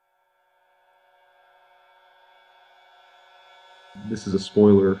this is a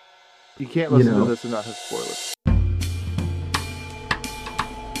spoiler, You can't you listen to know. this and not have spoilers.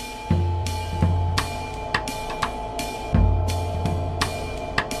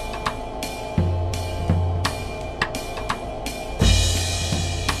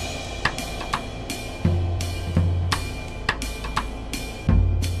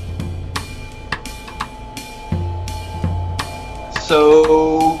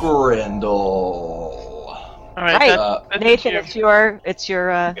 So, Grendel. All right, Right. that's Uh, that's Nathan, your it's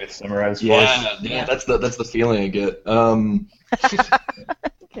your You get it summarized for us. yeah, yeah. that's the feeling I get. Getting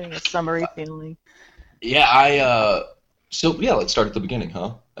a summary feeling. Yeah, so yeah, let's start at the beginning,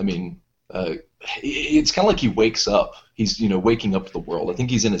 huh? I mean, it's kind of like he wakes up. He's, waking up to the world. I think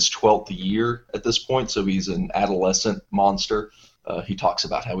he's in his 12th year at this point, so he's an adolescent monster. He talks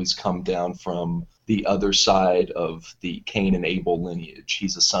about how he's come down from the other side of the Cain and Abel lineage.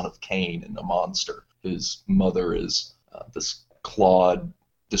 He's a son of Cain and a monster. His mother is this clawed,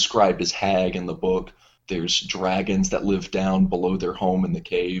 described as hag in the book. There's dragons that live down below their home in the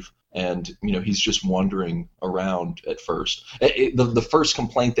cave, and he's just wandering around at first. The first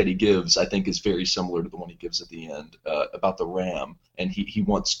complaint that he gives, I think, is very similar to the one he gives at the end about the ram, and he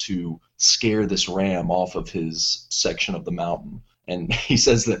wants to scare this ram off of his section of the mountain. And he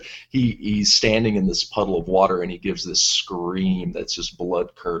says that he's standing in this puddle of water, and he gives this scream that's just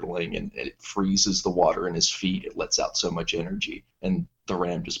blood curdling, and it freezes the water in his feet. It lets out so much energy, and the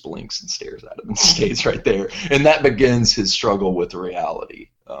ram just blinks and stares at him and stays right there. And that begins his struggle with reality,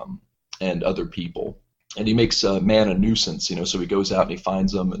 and other people. And he makes man a nuisance, so he goes out and he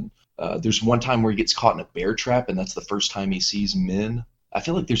finds them. And there's one time where he gets caught in a bear trap, and that's the first time he sees men. I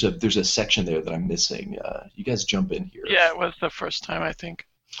feel like there's a section there that I'm missing. You guys jump in here. yeah. It was the first time I think.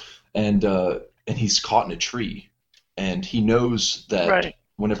 And he's caught in a tree, and he knows that Right.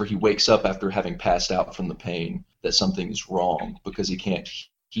 whenever he wakes up after having passed out from the pain, that something is wrong because he can't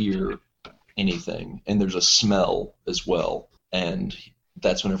hear anything, and there's a smell as well. And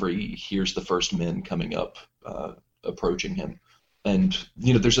that's whenever he hears the first men coming up, approaching him. And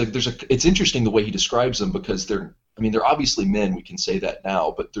it's interesting the way he describes them, because they're obviously men. We can say that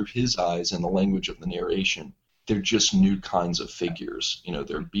now, but through his eyes and the language of the narration, they're just new kinds of figures.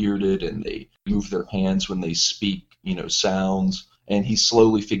 They're bearded, and they move their hands when they speak, sounds. And he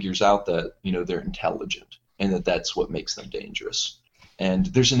slowly figures out that, they're intelligent, and that's what makes them dangerous. And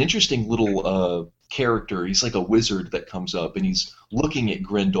there's an interesting little character. He's like a wizard that comes up, and he's looking at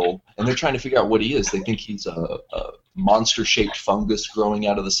Grendel, and they're trying to figure out what he is. They think he's a monster-shaped fungus growing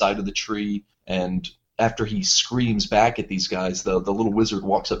out of the side of the tree. And after he screams back at these guys, the little wizard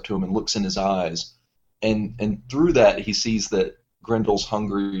walks up to him and looks in his eyes. And through that, he sees that Grendel's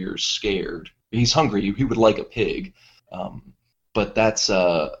hungry or scared. He's hungry. He would like a pig. But that's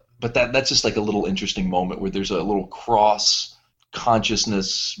just like a little interesting moment where there's a little cross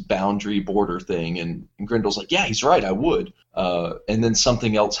consciousness boundary border thing, and Grendel's like, yeah, he's right, I would. And then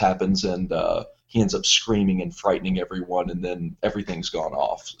something else happens, and he ends up screaming and frightening everyone, and then everything's gone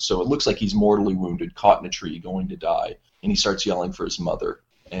off. So it looks like he's mortally wounded, caught in a tree, going to die, and he starts yelling for his mother.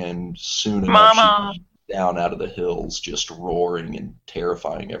 And soon enough, she Mama. comes down out of the hills, just roaring and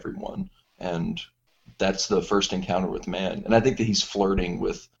terrifying everyone. And that's the first encounter with man. And I think that he's flirting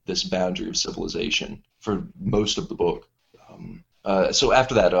with this boundary of civilization for most of the book. So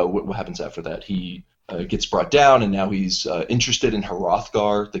after that, what happens after that? He gets brought down, and now he's interested in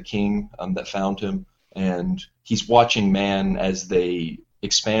Hrothgar, the king that found him, and he's watching man as they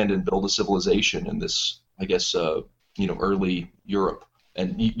expand and build a civilization in this, I guess, early Europe.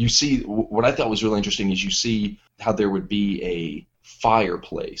 And you see, what I thought was really interesting is you see how there would be a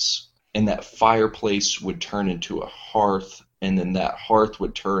fireplace, and that fireplace would turn into a hearth, and then that hearth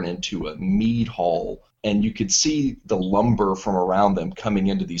would turn into a mead hall, and you could see the lumber from around them coming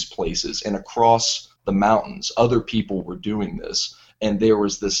into these places. And across the mountains, other people were doing this, and there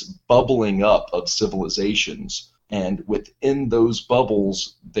was this bubbling up of civilizations, and within those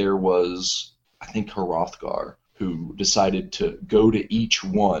bubbles there was, I think, Hrothgar, who decided to go to each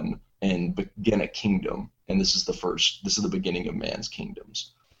one and begin a kingdom. And this is the beginning of man's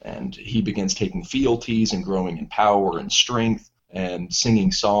kingdoms. And he begins taking fealties and growing in power and strength and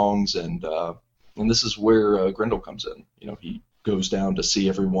singing songs, and this is where Grendel comes in. He goes down to see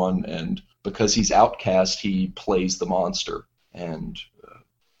everyone, and because he's outcast, he plays the monster and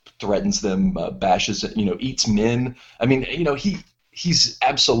threatens them, bashes, eats men. I mean, he's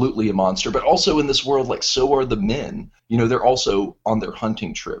absolutely a monster, but also in this world, like, so are the men. They're also on their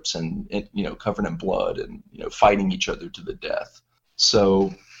hunting trips and covered in blood and fighting each other to the death.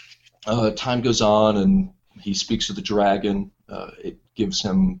 So time goes on, and he speaks to the dragon. It gives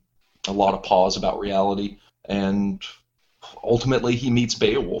him a lot of pause about reality, and ultimately he meets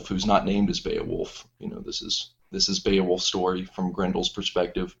Beowulf, who's not named as Beowulf. This is Beowulf's story from Grendel's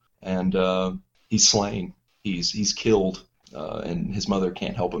perspective, and he's slain. He's killed, and his mother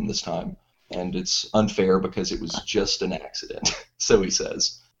can't help him this time. And it's unfair because it was just an accident, so he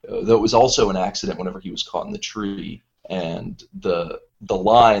says. Though it was also an accident whenever he was caught in the tree, and the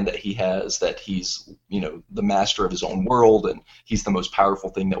line that he has that he's the master of his own world and he's the most powerful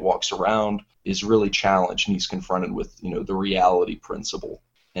thing that walks around is really challenged, and he's confronted with the reality principle,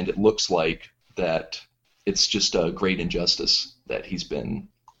 and it looks like that it's just a great injustice that he's been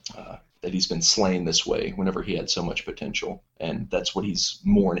slain this way whenever he had so much potential, and that's what he's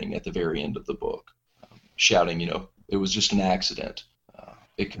mourning at the very end of the book, shouting, it was just an accident.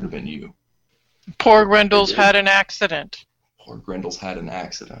 It could have been you. Poor Grendel's had an accident. Poor Grendel's had an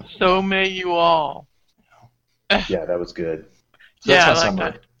accident. So may you all. Yeah, that was good. So Yeah, that's I my like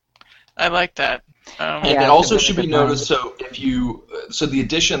summary. that. I like that. And Yeah, it also it's a should really be good line. noticed. So the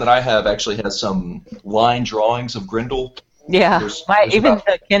edition that I have actually has some line drawings of Grendel. Yeah, There's even about-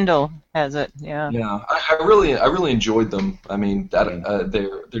 the Kindle has it. Yeah. Yeah, I really enjoyed them. I mean,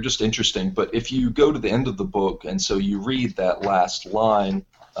 they're just interesting. But if you go to the end of the book, and so you read that last line,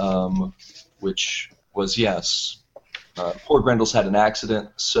 which was poor Grendel's had an accident,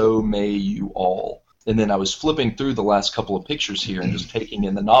 so may you all. And then I was flipping through the last couple of pictures here and just taking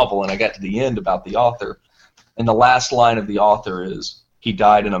in the novel, and I got to the end about the author, and the last line of the author is, he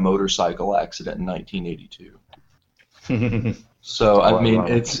died in a motorcycle accident in 1982. So, I mean,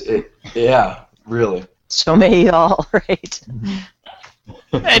 Wow. yeah, really. So may you all, right?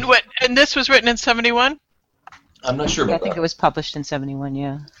 And this was written in 71? I'm not sure Yeah, I about think that. it was published in 71,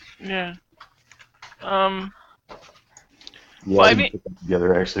 yeah. Yeah. Yeah, Well, I I mean- didn't put that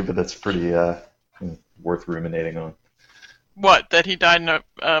together actually, but that's pretty worth ruminating on. What, that he died in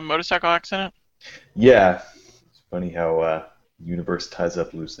a motorcycle accident? Yeah, it's funny how universe ties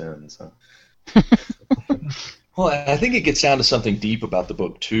up loose ends. Huh? Well, I think it gets down to something deep about the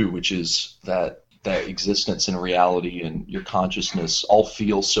book too, which is that existence and reality and your consciousness all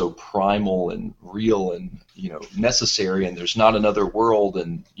feel so primal and real and necessary, and there's not another world,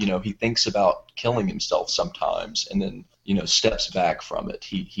 and he thinks about killing himself sometimes, and then steps back from it.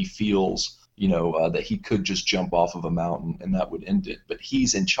 He feels that he could just jump off of a mountain and that would end it, but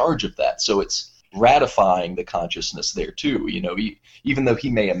he's in charge of that, so it's ratifying the consciousness there too. Even though he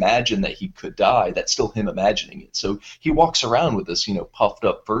may imagine that he could die, that's still him imagining it. So he walks around with this puffed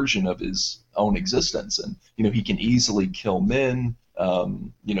up version of his own existence, and he can easily kill men.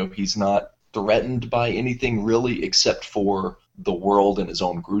 He's not threatened by anything really except for the world and his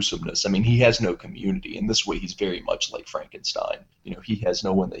own gruesomeness. I mean, he has no community. In this way, he's very much like Frankenstein. He has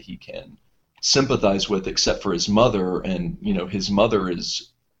no one that he can sympathize with except for his mother, and his mother is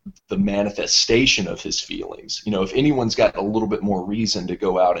the manifestation of his feelings. If anyone's got a little bit more reason to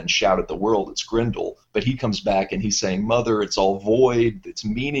go out and shout at the world, it's Grendel. But he comes back and he's saying, "Mother, it's all void. It's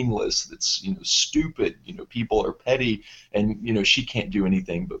meaningless. It's stupid. People are petty." And she can't do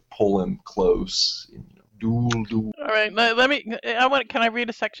anything but pull him close. Duel. All right, can I read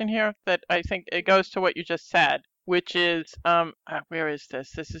a section here that I think it goes to what you just said, which is, where is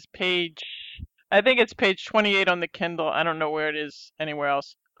this? This is I think it's page 28 on the Kindle. I don't know where it is anywhere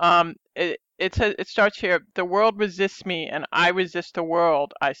else. It says, it starts here, "The world resists me and I resist the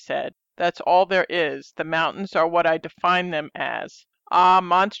world," I said. "That's all there is. The mountains are what I define them as. Ah,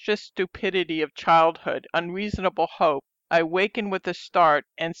 monstrous stupidity of childhood, unreasonable hope. I waken with a start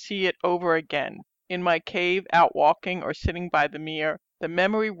and see it over again. In my cave, out walking or sitting by the mere, the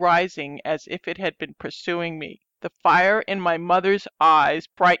memory rising as if it had been pursuing me. The fire in my mother's eyes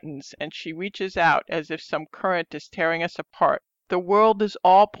brightens, and she reaches out as if some current is tearing us apart. The world is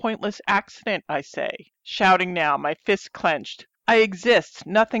all pointless accident," I say, shouting now, my fists clenched. "I exist,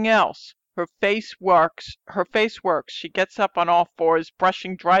 nothing else." Her face works. She gets up on all fours,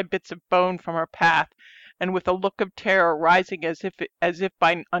 brushing dry bits of bone from her path, and with a look of terror rising as if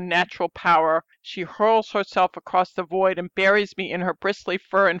by unnatural power, she hurls herself across the void and buries me in her bristly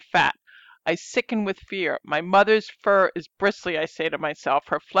fur and fat. I sicken with fear. My mother's fur is bristly, I say to myself.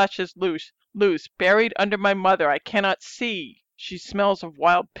 Her flesh is loose, buried under my mother. I cannot see. She smells of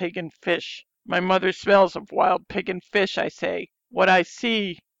wild pig and fish. My mother smells of wild pig and fish, I say. What I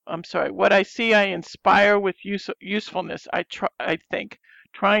see, I inspire with usefulness, I think,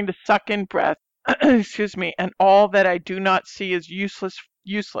 trying to suck in breath, excuse me, and all that I do not see is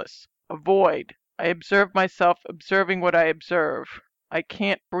useless, a void. I observe myself observing what I observe. I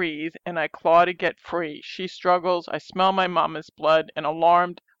can't breathe, and I claw to get free. She struggles. I smell my mama's blood, and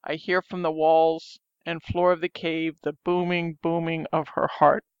alarmed, I hear from the walls and floor of the cave the booming of her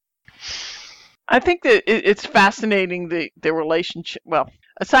heart. I think that it's fascinating the relationship. Well,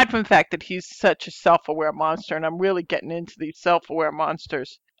 aside from the fact that he's such a self-aware monster, and I'm really getting into these self-aware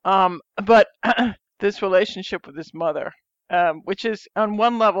monsters. But this relationship with his mother, which is on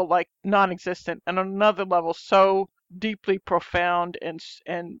one level like non-existent, and on another level so deeply profound and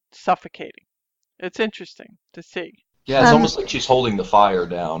suffocating. It's interesting to see. Yeah, it's Um, almost like she's holding the fire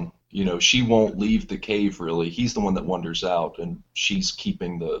down. You know, she won't leave the cave really. He's the one that wanders out, and she's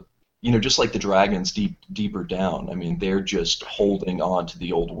keeping the, just like the dragons deeper down. I mean, they're just holding on to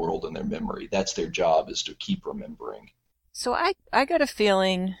the old world in their memory. That's their job, is to keep remembering. So I got a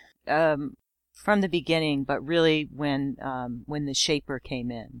feeling from the beginning, but really when the Shaper came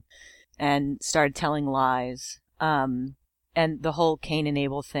in and started telling lies, and the whole Cain and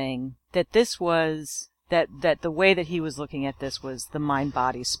Abel thing, that this was that the way that he was looking at this was the mind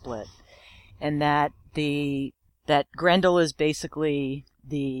body split, and that Grendel is basically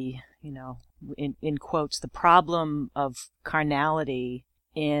the, in quotes, the problem of carnality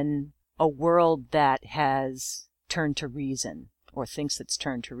in a world that has turned to reason, or thinks it's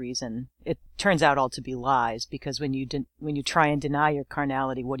turned to reason. It turns out all to be lies, because when you try and deny your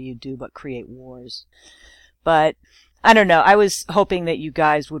carnality, what do you do but create wars? But I don't know. I was hoping that you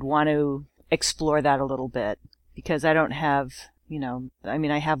guys would want to explore that a little bit, because I don't have,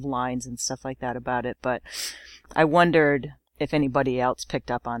 I have lines and stuff like that about it, but I wondered if anybody else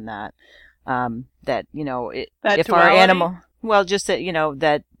picked up on that. That, That if our duality? animal, well, just that,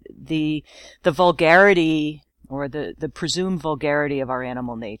 that the vulgarity, or the presumed vulgarity of our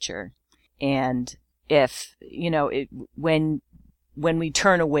animal nature, and if, when we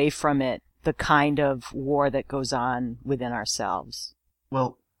turn away from it, the kind of war that goes on within ourselves.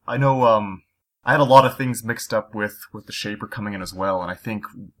 Well, I know, I had a lot of things mixed up with the Shaper coming in as well, and I think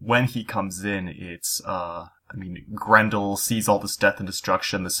when he comes in, it's, Grendel sees all this death and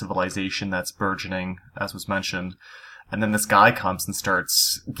destruction, the civilization that's burgeoning, as was mentioned, and then this guy comes and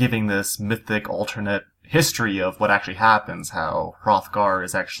starts giving this mythic alternate history of what actually happens, how Hrothgar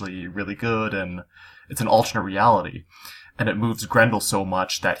is actually really good, and it's an alternate reality. And it moves Grendel so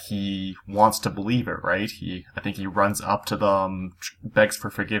much that he wants to believe it, right? I think he runs up to them, begs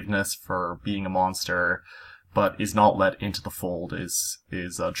for forgiveness for being a monster, but is not let into the fold, is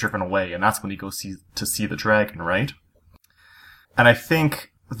driven away, and that's when he goes to see the dragon, right? And I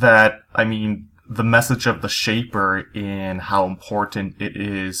think that, the message of the Shaper in how important it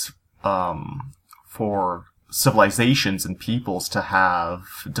is for civilizations and peoples to have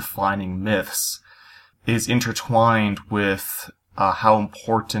defining myths is intertwined with how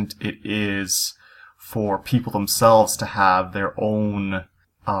important it is for people themselves to have their own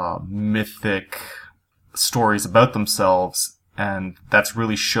mythic stories about themselves, and that's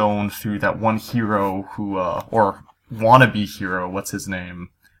really shown through that one hero who, or wannabe hero, what's his name?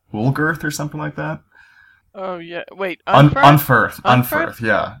 Woolgirth or something like that? Oh yeah. Wait. Unferth,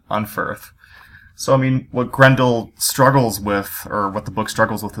 yeah, Unferth. So, what Grendel struggles with, or what the book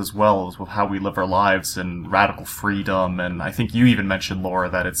struggles with as well, is with how we live our lives and radical freedom. And I think you even mentioned, Laura,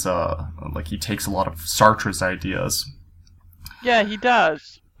 that it's, he takes a lot of Sartre's ideas. Yeah, he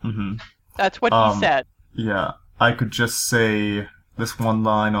does. Mm-hmm. That's what he said. Yeah. I could just say this one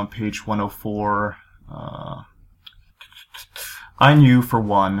line on page 104. I knew, for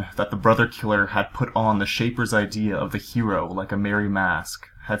one, that the brother killer had put on the Shaper's idea of the hero like a merry mask,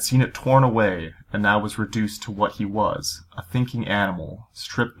 had seen it torn away, and now was reduced to what he was, a thinking animal,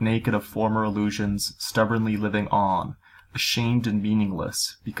 stripped naked of former illusions, stubbornly living on, ashamed and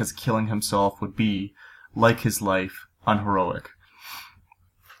meaningless, because killing himself would be, like his life, unheroic.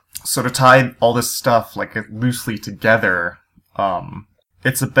 So to tie all this stuff, loosely together,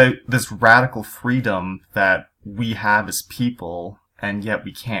 it's about this radical freedom that we have as people, and yet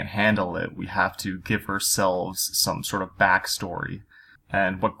we can't handle it. We have to give ourselves some sort of backstory.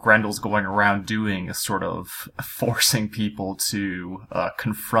 And what Grendel's going around doing is sort of forcing people to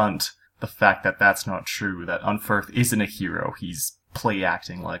confront the fact that that's not true, that Unferth isn't a hero, he's play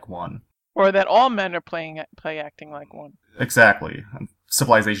acting like one. Or that all men are play acting like one. Exactly.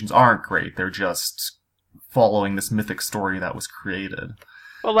 Civilizations aren't great, they're just following this mythic story that was created.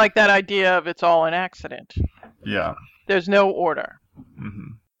 Well, like that idea of it's all an accident. Yeah. There's no order.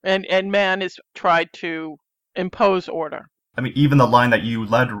 Mm-hmm. And man has tried to impose order. Even the line that you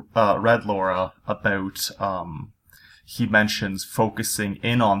read, Laura, about he mentions focusing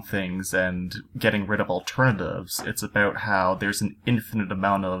in on things and getting rid of alternatives. It's about how there's an infinite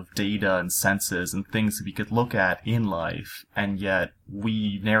amount of data and senses and things that we could look at in life, and yet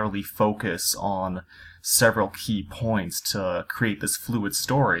we narrowly focus on several key points to create this fluid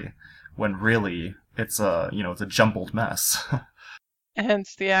story, when really it's a jumbled mess.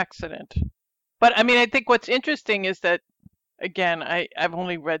 Hence the accident. But I mean, I think what's interesting is that, again, I've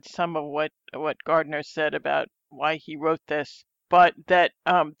only read some of what Gardner said about why he wrote this, but that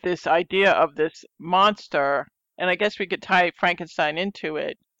this idea of this monster, and I guess we could tie Frankenstein into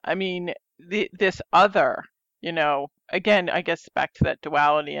it. I mean, this other, again, I guess back to that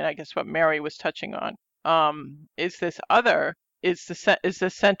duality, and I guess what Mary was touching on, is this other is the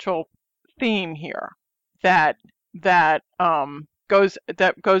central theme here that goes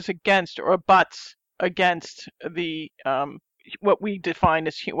against or abuts against the what we define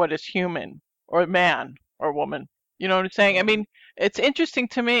as what is human or man or woman. You know what I'm saying? I mean, it's interesting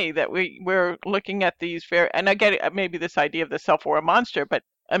to me that we're looking at these and I get it, maybe this idea of the self-aware monster, but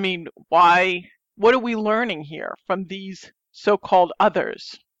I mean, why? What are we learning here from these so-called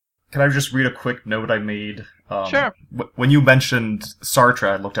others? Can I just read a quick note I made? Sure. When you mentioned Sartre,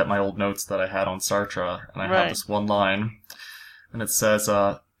 I looked at my old notes that I had on Sartre, and I have this one line, and it says,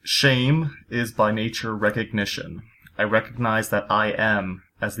 "Shame is by nature recognition. I recognize that I am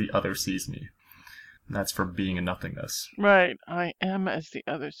as the other sees me." And that's from being in nothingness. Right. I am as the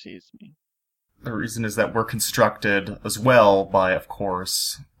other sees me. The reason is that we're constructed as well by, of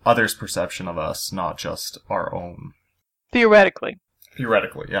course, others' perception of us, not just our own. Theoretically.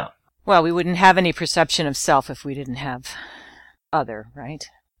 Theoretically, yeah. Well, we wouldn't have any perception of self if we didn't have other, right?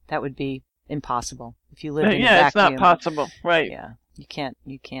 That would be impossible. If you lived in a vacuum. Yeah, it's not possible, right. Yeah, you can't,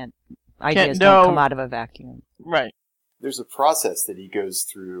 ideas don't come out of a vacuum. Right. There's a process that he goes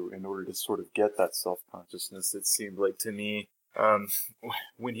through in order to sort of get that self-consciousness, it seemed like to me.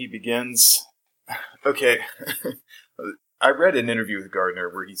 When he begins... Okay, I read an interview with Gardner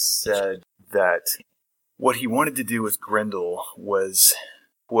where he said that what he wanted to do with Grendel was,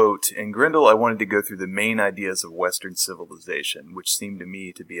 quote, "In Grendel I wanted to go through the main ideas of Western civilization, which seemed to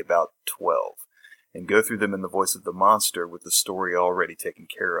me to be about 12, and go through them in the voice of the monster with the story already taken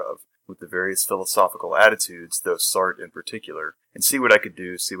care of, with the various philosophical attitudes, though Sartre in particular, and see what I could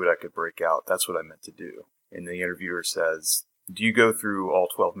do, see what I could break out. That's what I meant to do." And the interviewer says, "Do you go through all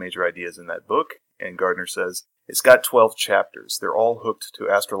 12 major ideas in that book?" And Gardner says, "It's got 12 chapters. They're all hooked to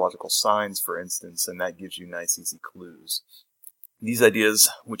astrological signs, for instance, and that gives you nice, easy clues. These ideas,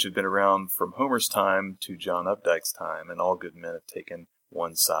 which have been around from Homer's time to John Updike's time, and all good men have taken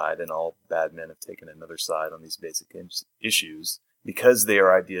one side, and all bad men have taken another side on these basic issues. Because they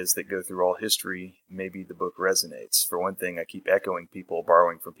are ideas that go through all history, maybe the book resonates. For one thing, I keep echoing people,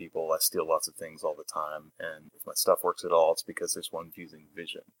 borrowing from people. I steal lots of things all the time, and if my stuff works at all, it's because there's one fusing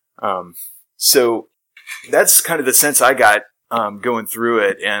vision." So that's kind of the sense I got going through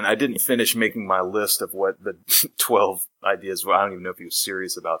it, and I didn't finish making my list of what the 12 ideas were. I don't even know if he was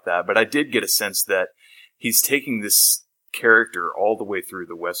serious about that, but I did get a sense that he's taking this character all the way through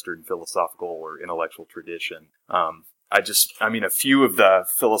the Western philosophical or intellectual tradition. A few of the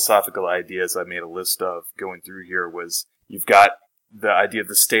philosophical ideas I made a list of going through here was, you've got the idea of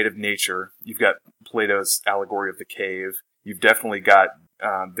the state of nature, you've got Plato's allegory of the cave, you've definitely got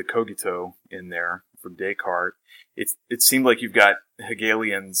the cogito in there from Descartes. It seemed like you've got a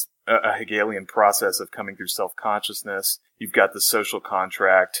Hegelian process of coming through self-consciousness. You've got the social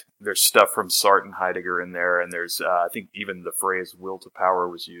contract. There's stuff from Sartre and Heidegger in there, and there's I think even the phrase "will to power"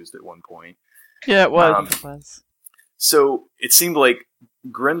 was used at one point. Yeah, it was. So it seemed like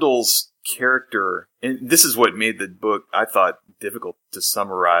Grendel's character, and this is what made the book, I thought, difficult to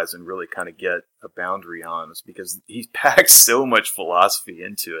summarize and really kind of get a boundary on, is because he packed so much philosophy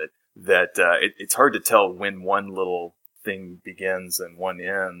into it that it's hard to tell when one little thing begins and one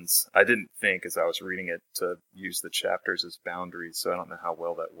ends. I didn't think, as I was reading it, to use the chapters as boundaries, so I don't know how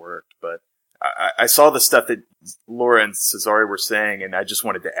well that worked, but I saw the stuff that Laura and Cesare were saying, and I just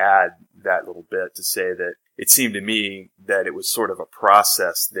wanted to add that little bit to say that it seemed to me that it was sort of a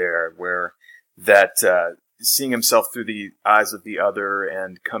process there where that seeing himself through the eyes of the other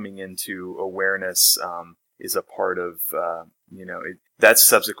and coming into awareness is a part of, that's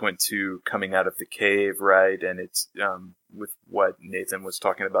subsequent to coming out of the cave, right? And it's with what Nathan was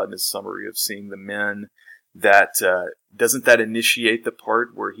talking about in his summary of seeing the men, that doesn't that initiate the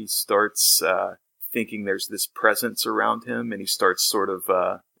part where he starts thinking there's this presence around him, and he starts sort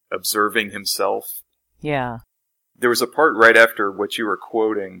of observing himself? Yeah. There was a part right after what you were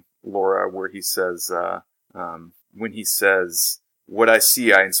quoting, Laura, where he says, when he says, "What I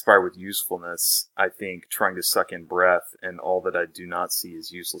see I inspire with usefulness, I think, trying to suck in breath, and all that I do not see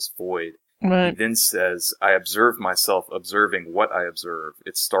is useless void." Right. He then says, "I observe myself observing what I observe.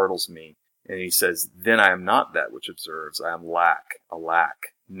 It startles me." And he says, "Then I am not that which observes. I am a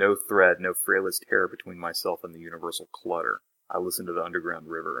lack. No thread, no frailest hair between myself and the universal clutter. I listen to the underground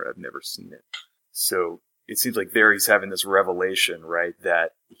river. I've never seen it." So it seems like there he's having this revelation, right,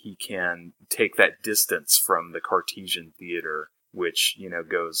 that he can take that distance from the Cartesian theater, which,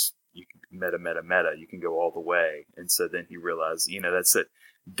 goes, you can meta, you can go all the way. And so then he realized, that's a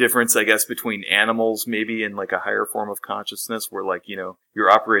difference, I guess, between animals maybe in like a higher form of consciousness where like,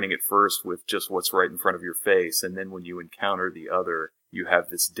 you're operating at first with just what's right in front of your face. And then when you encounter the other, you have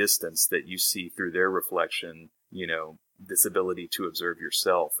this distance that you see through their reflection, this ability to observe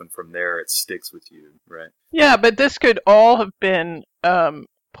yourself. And from there, it sticks with you, right? Yeah, but this could all have been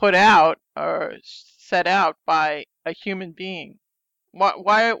put out or set out by a human being.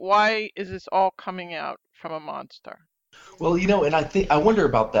 Why is this all coming out from a monster? Well, and I wonder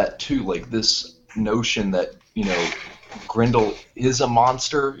about that too, like this notion that, Grendel is a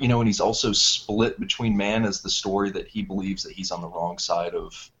monster, and he's also split between man as the story that he believes that he's on the wrong side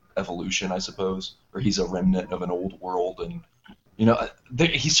of evolution, I suppose, or he's a remnant of an old world, and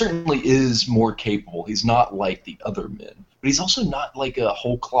he certainly is more capable. He's not like the other men, but he's also not like a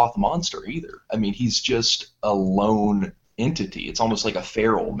whole cloth monster either. I mean, he's just a lone entity. It's almost like a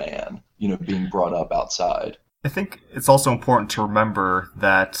feral man, being brought up outside. I think it's also important to remember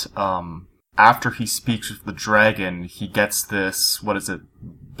that after he speaks with the dragon, he gets this,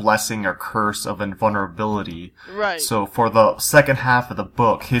 blessing or curse of invulnerability. Right. So for the second half of the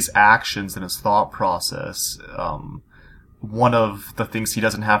book, his actions and his thought process, one of the things he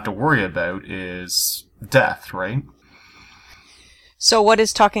doesn't have to worry about is death, right? So what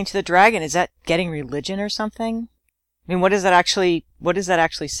is talking to the dragon? Is that getting religion or something? I mean, what does that actually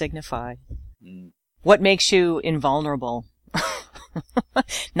signify? What makes you invulnerable?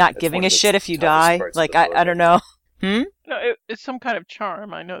 Not giving a shit if you die? Like, I don't know. No, it's some kind of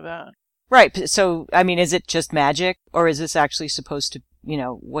charm. I know that. Right. So, I mean, is it just magic? Or is this actually supposed to,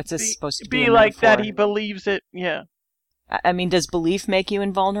 what's this supposed to be? Be like that he believes it, yeah. I mean, does belief make you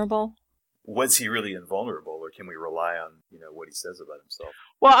invulnerable? Was he really invulnerable, or can we rely on, what he says about himself?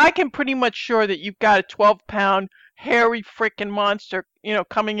 Well, I can pretty much sure that you've got a 12-pound hairy frickin' monster,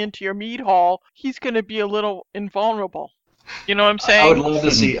 coming into your meat hall. He's going to be a little invulnerable. You know what I'm saying? I would love to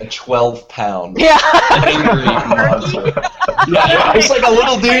see a 12-pound angry monster. Yeah, he's like a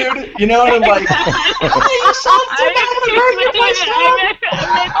little dude, and I'm like,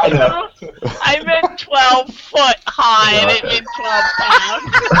 I meant 12 foot high, I didn't mean 12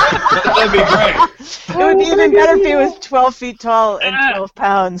 pounds. That'd be great. It would be even better if he was 12 feet tall and 12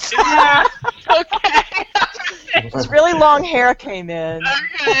 pounds. Yeah, okay. His really long hair came in.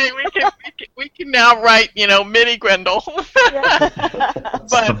 Okay, we can now write, mini Grendel. Yeah.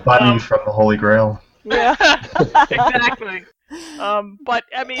 It's the bunny from the Holy Grail. Yeah. Exactly. But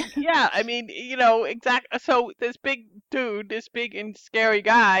exactly. So this big dude, this big and scary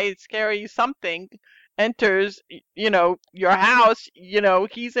guy, scary something, enters, your house.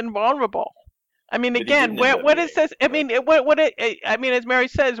 He's invulnerable. I mean, again, what is this? I mean, as Mary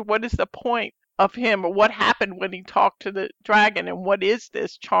says, what is the point of him, or what happened when he talked to the dragon, and what is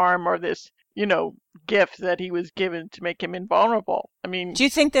this charm or this, gift that he was given to make him invulnerable? I mean, do you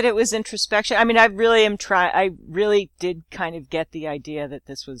think that it was introspection? I mean, I really did kind of get the idea that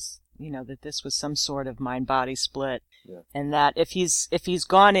this was, that this was some sort of mind-body split, and that if he's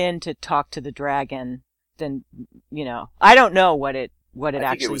gone in to talk to the dragon, then, I don't know what it actually signifies.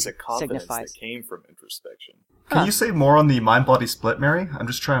 I think it was a confidence that came from introspection. Can you say more on the mind-body split, Mary? I'm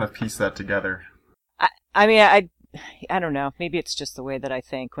just trying to piece that together. I don't know. Maybe it's just the way that I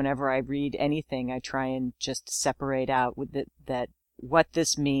think. Whenever I read anything, I try and just separate out with that what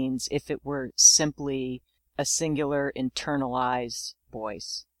this means if it were simply a singular internalized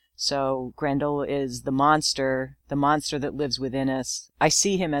voice. So Grendel is the monster that lives within us. I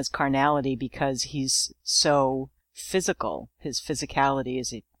see him as carnality because he's so physical. His physicality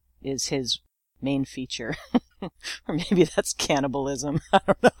is his main feature. Or maybe that's cannibalism. I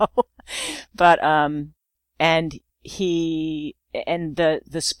don't know. But, and the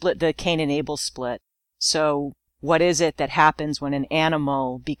split, the Cain and Abel split. So what is it that happens when an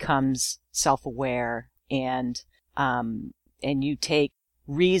animal becomes self-aware and you take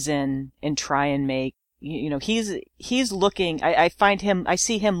reason and try and make, he's looking, I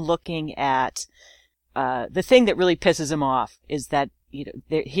see him looking at, the thing that really pisses him off is that,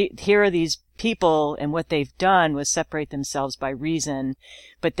 here are these people, and what they've done was separate themselves by reason,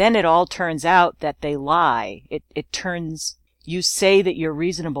 but then it all turns out that they lie. It turns, you say that you're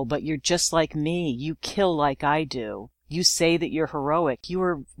reasonable, but you're just like me. You kill like I do. You say that you're heroic. You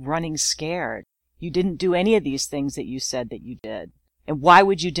were running scared. You didn't do any of these things that you said that you did. And why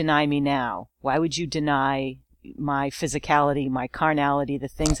would you deny me now? Why would you deny my physicality, my carnality, the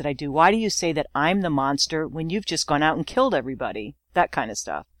things that I do? Why do you say that I'm the monster when you've just gone out and killed everybody? That kind of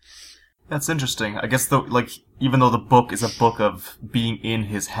stuff. That's interesting. I guess even though the book is a book of being in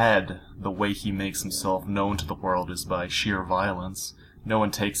his head, the way he makes himself known to the world is by sheer violence. No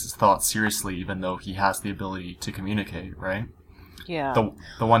one takes his thoughts seriously, even though he has the ability to communicate, right? Yeah.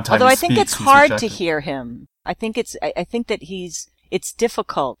 The one time Although he I think speaks, it's he's hard to rejected. hear him. I think that it's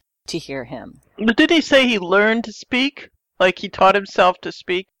difficult to hear him. But did he say he learned to speak? Like he taught himself to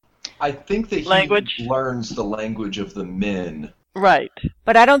speak I think that language? he learns the language of the men. Right.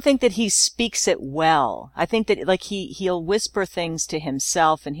 But I don't think that he speaks it well. I think that he'll whisper things to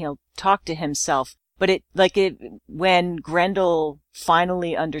himself and he'll talk to himself. But when Grendel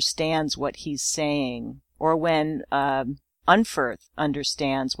finally understands what he's saying, or when Unferth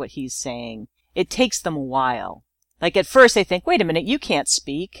understands what he's saying, it takes them a while. Like at first they think, wait a minute, you can't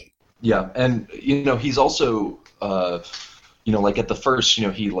speak. Yeah, and he's also like at the first,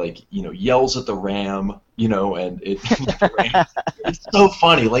 he yells at the ram, and the ram, it's so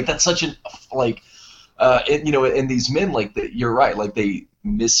funny. Like that's such an and these men, you're right, like they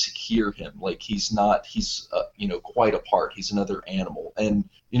mishear him. Like he's quite apart. He's another animal. And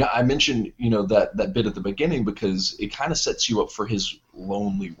I mentioned that bit at the beginning because it kind of sets you up for his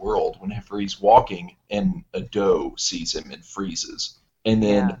lonely world whenever he's walking and a doe sees him and freezes and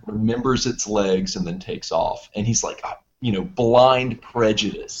then remembers its legs and then takes off. And he's like, blind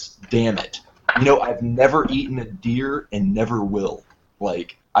prejudice. Damn it. I've never eaten a deer and never will.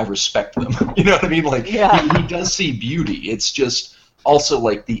 Like, I respect them. You know what I mean? Like, he does see beauty. It's just also,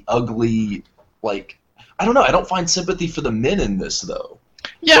 like, the ugly, like, I don't know. I don't find sympathy for the men in this, though.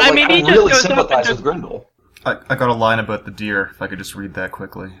 Yeah, so, I mean, he I really just goes up sympathize and with Grendel. I got a line about the deer, if I could just read that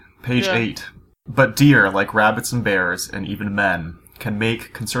quickly. Page 8. But deer, like rabbits and bears, and even men, can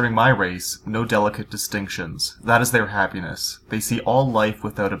make, concerning my race, no delicate distinctions. That is their happiness. They see all life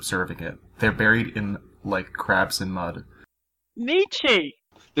without observing it. They're buried in, like crabs in mud. Nietzsche.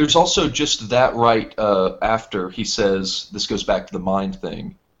 There's also just that right after he says, this goes back to the mind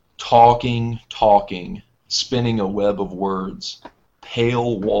thing, talking, spinning a web of words,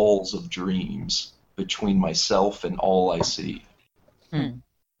 pale walls of dreams between myself and all I see.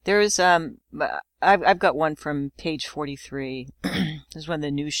 There's I've got one from page 43. This is when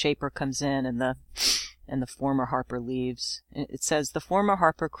the new shaper comes in and the former harper leaves. It says, the former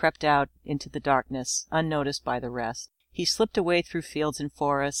harper crept out into the darkness, unnoticed by the rest. He slipped away through fields and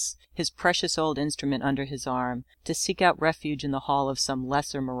forests, his precious old instrument under his arm, to seek out refuge in the hall of some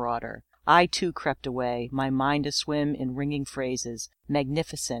lesser marauder. I too crept away, my mind aswim in ringing phrases,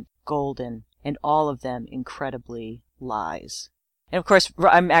 magnificent, golden, and all of them incredibly lies. And of course,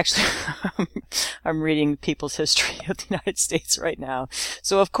 I'm reading People's History of the United States right now.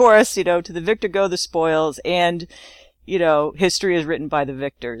 So of course, to the victor go the spoils, and, history is written by the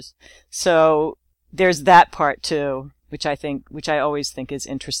victors. So there's that part too, which I always think is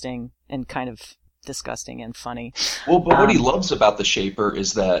interesting and kind of disgusting and funny. Well, but what he loves about the Shaper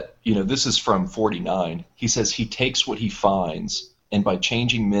is that, this is from 49. He says he takes what he finds, and by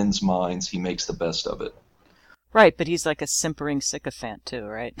changing men's minds, he makes the best of it. Right, but he's like a simpering sycophant too,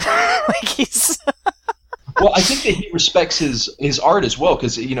 right? Like he's... Well, I think that he respects his art as well,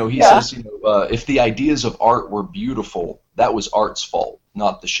 because, he says, if the ideas of art were beautiful, that was art's fault,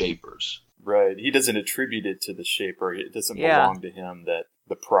 not the Shaper's. Right. He doesn't attribute it to the Shaper. It doesn't belong to him that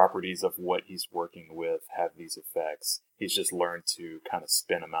the properties of what he's working with have these effects. He's just learned to kind of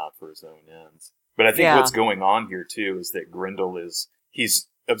spin them out for his own ends. But I think what's going on here, too, is that Grendel he's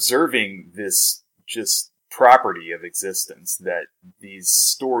observing this just property of existence, that these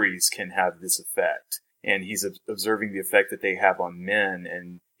stories can have this effect. And he's observing the effect that they have on men,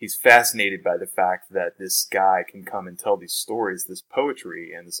 and he's fascinated by the fact that this guy can come and tell these stories, this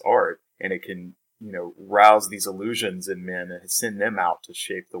poetry and this art, and it can, rouse these illusions in men and send them out to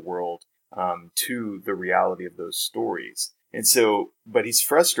shape the world to the reality of those stories. And so, but he's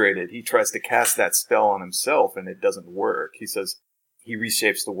frustrated. He tries to cast that spell on himself, and it doesn't work. He says he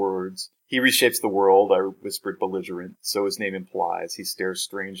reshapes the words. He reshapes the world, I whispered belligerent, so his name implies. He stares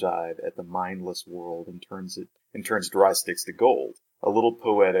strange-eyed at the mindless world and turns dry sticks to gold. A little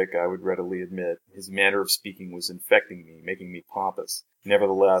poetic, I would readily admit. His manner of speaking was infecting me, making me pompous.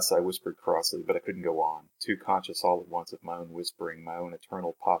 Nevertheless, I whispered crossly, but I couldn't go on, too conscious all at once of my own whispering, my own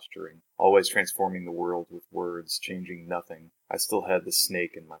eternal posturing, always transforming the world with words, changing nothing. I still had the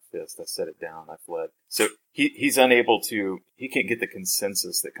snake in my fist. I set it down. I fled. So he's unable to, he can't get the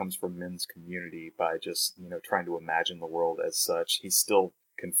consensus that comes from men's community by just, trying to imagine the world as such. He still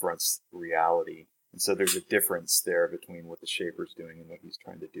confronts reality. And so there's a difference there between what the Shaper's doing and what he's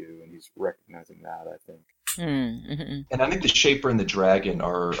trying to do, and he's recognizing that, I think. Mm-hmm. And I think the Shaper and the Dragon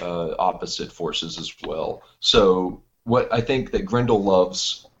are opposite forces as well. So what I think that Grendel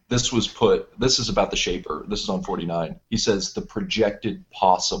loves this is about the Shaper. This is on 49. He says the projected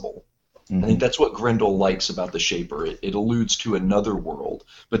possible. I think that's what Grendel likes about the Shaper. It alludes to another world.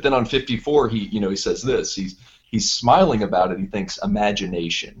 But then on 54, he says this. He's smiling about it. He thinks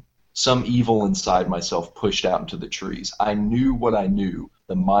imagination. Some evil inside myself pushed out into the trees. I knew what I knew,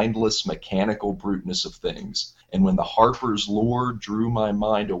 the mindless, mechanical bruteness of things. And when the harper's lure drew my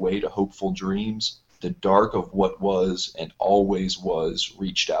mind away to hopeful dreams, the dark of what was and always was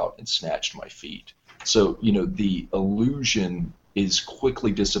reached out and snatched my feet. So, the illusion is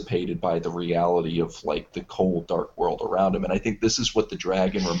quickly dissipated by the reality of like the cold, dark world around him. And I think this is what the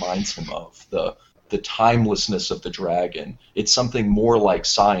dragon reminds him of, the timelessness of the dragon. It's something more like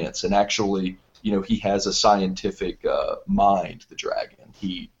science. And actually, he has a scientific mind, the dragon.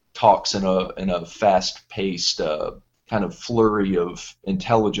 He talks in a fast-paced kind of flurry of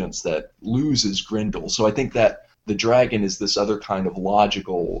intelligence that loses Grendel. So I think that the dragon is this other kind of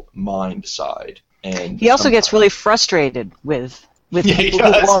logical mind side. And he also gets really frustrated with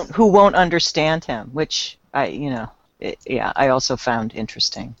people who won't understand him, which I also found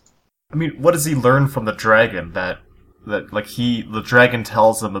interesting. I mean, what does he learn from the dragon that the dragon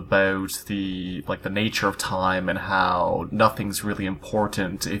tells him about the nature of time and how nothing's really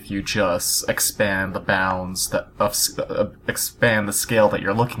important if you just expand the bounds expand the scale that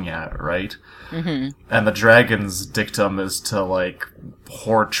you're looking at, right? Mm-hmm. And the dragon's dictum is to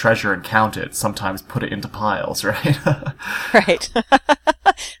hoard treasure and count it, sometimes put it into piles, right? Right.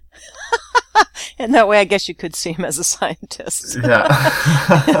 And that way, I guess you could see him as a scientist. Yeah.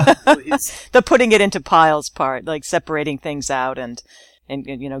 The putting it into piles part, like separating things out and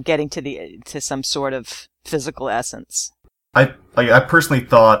getting to some sort of physical essence. I personally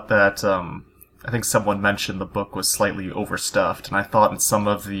thought that I think someone mentioned the book was slightly overstuffed, and I thought in some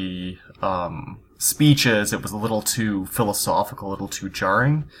of the speeches it was a little too philosophical, a little too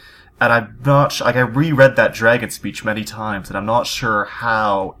jarring. And I'm not sure, I reread that dragon speech many times, and I'm not sure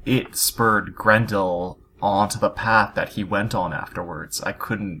how it spurred Grendel onto the path that he went on afterwards. I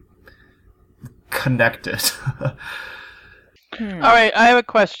couldn't connect it. All right, I have a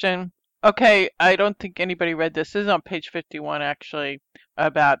question. Okay, I don't think anybody read this. This is on page 51, actually,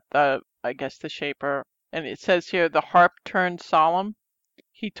 about the Shaper. And it says here, the harp turned solemn.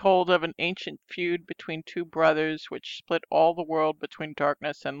 He told of an ancient feud between two brothers which split all the world between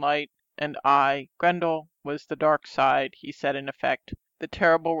darkness and light, and I, Grendel, was the dark side, he said in effect, the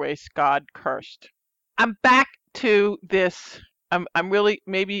terrible race God cursed. I'm back to this. I'm really,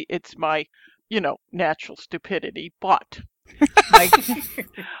 maybe it's my, natural stupidity, but I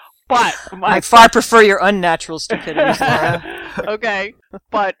far prefer your unnatural stupidity, Laura. Okay,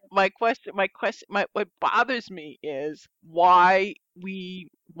 but what bothers me is why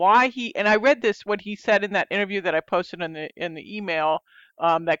he, and I read this, what he said in that interview that I posted in the email,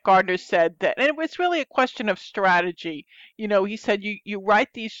 that Gardner said that, and it was really a question of strategy. He said you write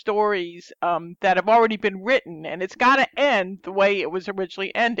these stories that have already been written, and it's got to end the way it was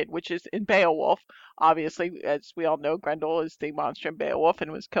originally ended, which is in Beowulf. Obviously, as we all know, Grendel is the monster in Beowulf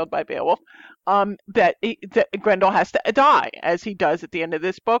and was killed by Beowulf. That Grendel has to die, as he does at the end of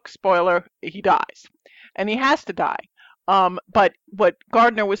this book. Spoiler, he dies. And he has to die. But what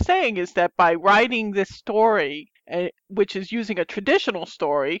Gardner was saying is that by writing this story, which is using a traditional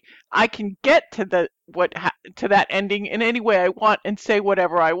story, I can get to that ending in any way I want and say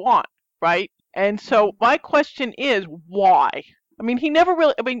whatever I want, right? And so my question is, why? I mean, he never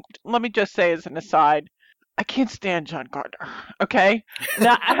really, let me just say as an aside, I can't stand John Gardner, okay?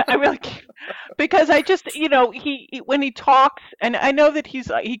 No, I really can't. Because I just, he when he talks, and I know that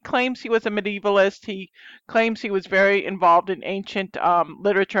he claims he was a medievalist, he claims he was very involved in ancient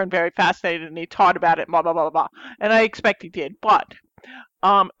literature and very fascinated, and he taught about it, blah, blah, blah, blah. And I expect he did, but,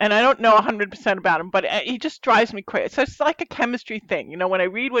 and I don't know 100% about him, but he just drives me crazy. So it's like a chemistry thing. When I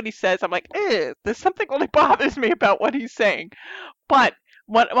read what he says, I'm like, there's something really bothers me about what he's saying. But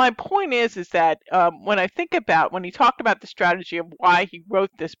what my point is that when he talked about the strategy of why he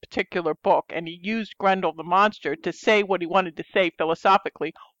wrote this particular book, and he used Grendel the monster to say what he wanted to say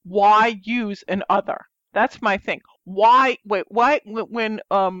philosophically, why use an other? That's my thing. Why when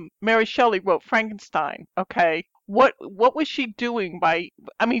Mary Shelley wrote Frankenstein, okay, what was she doing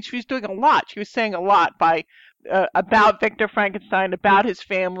she was doing a lot. She was saying a lot about Victor Frankenstein, about his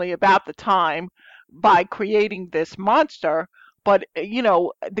family, about the time, by creating this monster. But,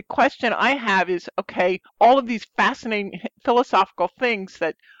 the question I have is, okay, all of these fascinating philosophical things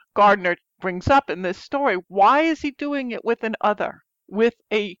that Gardner brings up in this story, why is he doing it with an other, with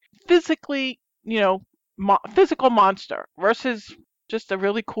a physically, physical monster versus just a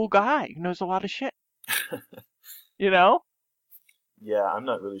really cool guy who knows a lot of shit? Yeah, I'm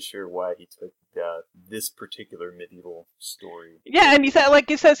not really sure why he took this particular medieval story. Yeah, and he said, like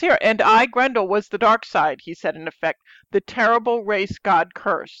he says here, and I, Grendel, was the dark side, he said in effect, the terrible race God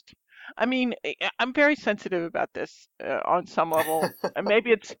cursed. I mean, I'm very sensitive about this on some level, and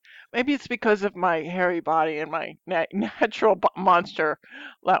maybe it's because of my hairy body and my natural monster.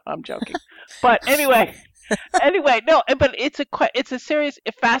 Well, I'm joking, but anyway, no, but it's a serious,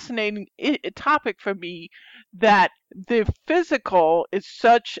 fascinating topic for me that the physical is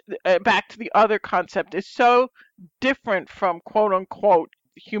such back to the other concept is so different from quote unquote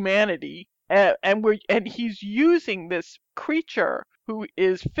humanity, and he's using this creature who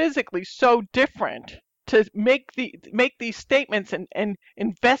is physically so different to make these statements and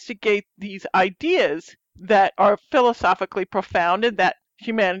investigate these ideas that are philosophically profound and that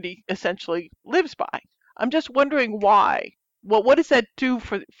humanity essentially lives by. I'm just wondering why. Well, what does that do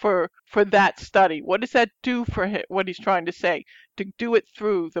for that study? What does that do for what he's trying to say? To do it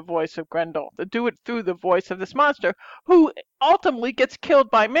through the voice of Grendel, to do it through the voice of this monster who ultimately gets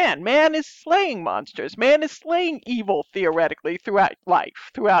killed by man. Man is slaying monsters. Man is slaying evil theoretically throughout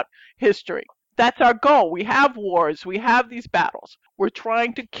life, throughout history. That's our goal. We have wars. We have these battles. We're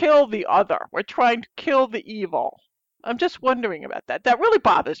trying to kill the other. We're trying to kill the evil. I'm just wondering about that. That really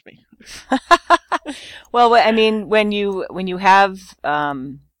bothers me. Well, I mean, when you have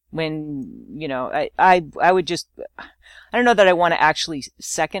when you know, I would just, I don't know that I want to actually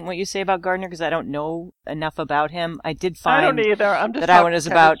second what you say about Gardner because I don't know enough about him. I did find I don't either. I'm just that I was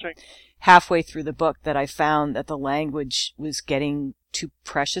about chemistry. halfway through the book that I found that the language was getting too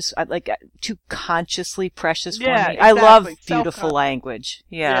precious, too consciously precious for Yeah, me. I love exactly. beautiful Self-conscious. language.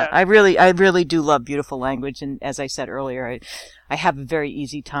 Yeah, Yeah. I really do love beautiful language. And as I said earlier, I have a very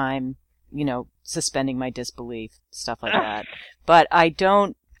easy time, suspending my disbelief, stuff like that. But I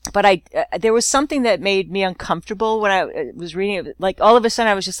don't. But there was something that made me uncomfortable when I was reading it. Like all of a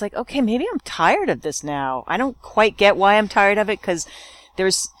sudden, I was just like, okay, maybe I'm tired of this now. I don't quite get why I'm tired of it because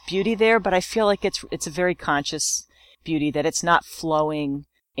there's beauty there, but I feel like it's a very conscious beauty, that it's not flowing.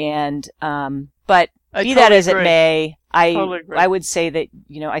 And but I be totally that as it agree. may, Totally agree. I would say that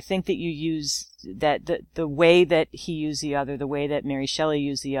I think that you use that the way that he used the other, the way that Mary Shelley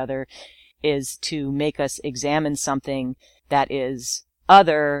used the other, is to make us examine something that is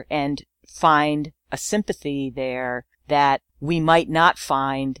other and find a sympathy there that we might not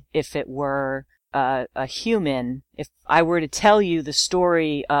find if it were a human. If I were to tell you the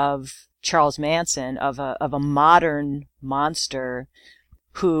story of Charles Manson, of a modern monster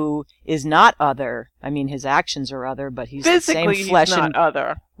who is not other. I mean, his actions are other, but he's Physically, the same flesh he's not and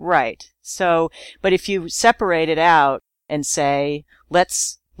other. right. So, but if you separate it out and say,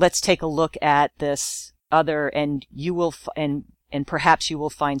 let's take a look at this other, and you will and perhaps you will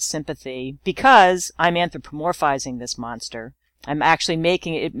find sympathy because I'm anthropomorphizing this monster. I'm actually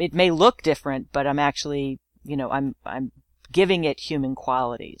making it. It may look different, but I'm actually, I'm giving it human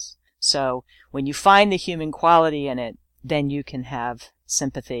qualities. So when you find the human quality in it, then you can have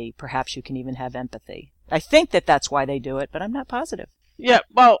sympathy. Perhaps you can even have empathy. I think that that's why they do it, but I'm not positive. Yeah,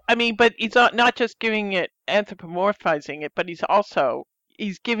 well, I mean, but he's not just giving it, anthropomorphizing it, but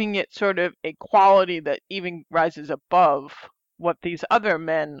he's giving it sort of a quality that even rises above what these other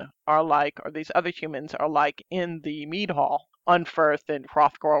men are like, or these other humans are like in the mead hall, Unferth and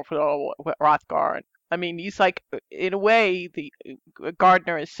Hrothgar. I mean, he's like, in a way, the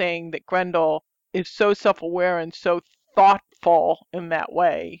Gardner is saying that Grendel is so self-aware and so thoughtful in that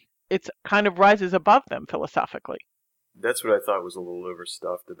way. It kind of rises above them philosophically. That's what I thought was a little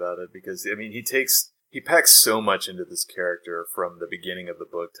overstuffed about it, because I mean he packs so much into this character from the beginning of the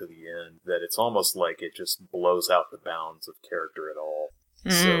book to the end that it's almost like it just blows out the bounds of character at all.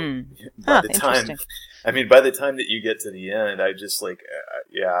 So by the time that you get to the end, I just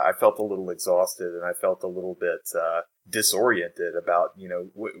I felt a little exhausted, and I felt a little bit disoriented about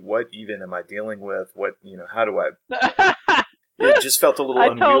what even am I dealing with? What how do I? It just felt a little. I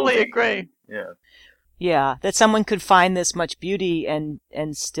unwieldy. totally agree. Yeah. Yeah, that someone could find this much beauty and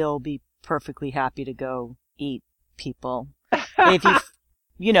still be perfectly happy to go eat people. If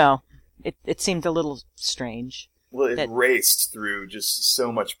it seemed a little strange. Well, it raced through just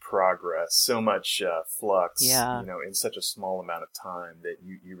so much progress, so much flux, Yeah. In such a small amount of time that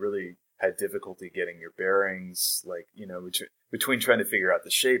you really had difficulty getting your bearings, between trying to figure out the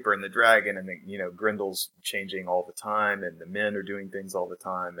Shaper and the dragon, and Grendel's changing all the time, and the men are doing things all the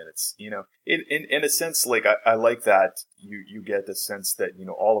time, and it's, in a sense, I like that you get the sense that,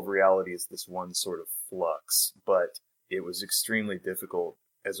 all of reality is this one sort of flux, but it was extremely difficult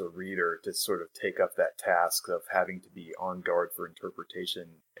as a reader to sort of take up that task of having to be on guard for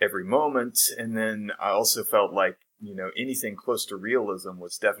interpretation every moment. And then I also felt like, anything close to realism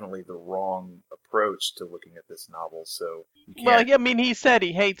was definitely the wrong approach to looking at this novel. So you can't. Well, yeah, I mean, he said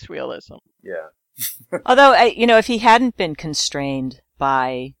he hates realism. Yeah. Although, if he hadn't been constrained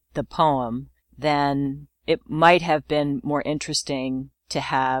by the poem, then it might have been more interesting to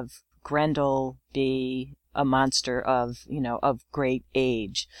have Grendel be a monster of great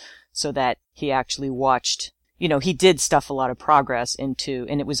age, so that he actually watched, he did stuff a lot of progress into,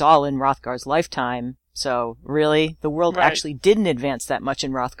 and it was all in Hrothgar's lifetime. So really, the world Right. actually didn't advance that much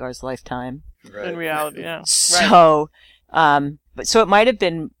in Hrothgar's lifetime. Right. In reality, yeah. So, so it might have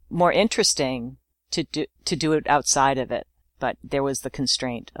been more interesting to do it outside of it, but there was the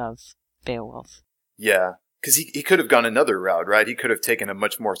constraint of Beowulf. Yeah, because he could have gone another route, right? He could have taken a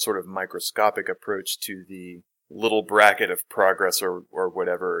much more sort of microscopic approach to the little bracket of progress or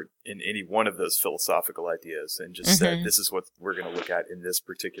whatever in any one of those philosophical ideas, and just said, this is what we're going to look at in this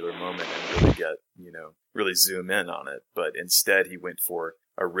particular moment and really get, really zoom in on it. But instead he went for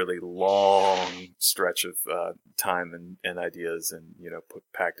a really long stretch of time and ideas and,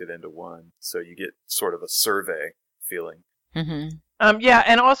 packed it into one. So you get sort of a survey feeling. Yeah,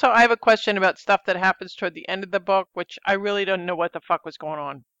 and also I have a question about stuff that happens toward the end of the book, which I really don't know what the fuck was going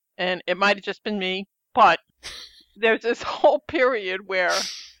on. And it might have just been me, but there's this whole period where,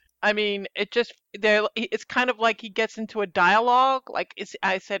 I mean, it's kind of like he gets into a dialogue. Like, is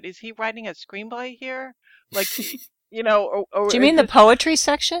he writing a screenplay here? Like, or Do you mean the poetry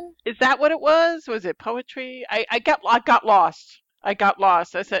section? is that what it was? Was it poetry? I got lost. I got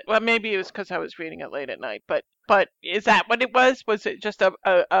lost. I said, well, maybe it was because I was reading it late at night. But is that what it was? Was it just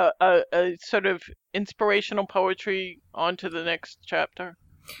a sort of inspirational poetry onto the next chapter?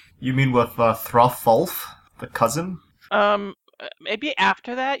 You mean with Throthfulf, the cousin? Maybe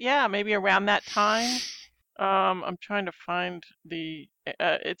after that. Yeah, maybe around that time. I'm trying to find the.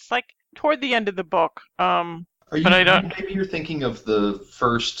 It's like toward the end of the book. Maybe you're thinking of the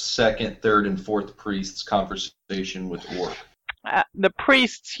first, second, third, and fourth priest's conversation with Orc. The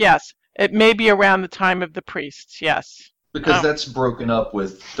priests, yes. It may be around the time of the priests, yes. Because that's broken up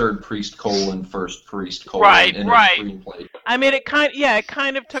with third priest : first priest : Right. in a screenplay. I mean, it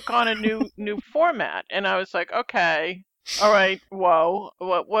kind of took on a new format, and I was like, okay, all right, whoa,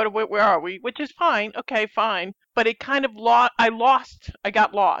 where are we? Which is fine, okay, fine, but it kind of I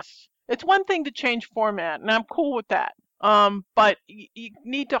got lost. It's one thing to change format, and I'm cool with that. But you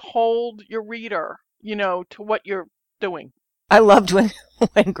need to hold your reader, to what you're doing. I loved when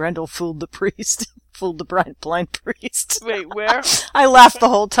Grendel fooled the priest, fooled the blind priest. Wait, where? I laughed the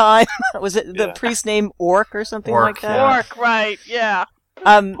whole time. Was it the priest named Orc or something Orc, like that? yeah. Orc, right? Yeah.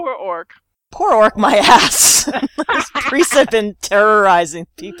 Poor Orc. Poor Orc, my ass. Those priests have been terrorizing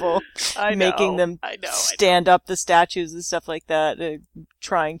people, making them stand up the statues and stuff like that,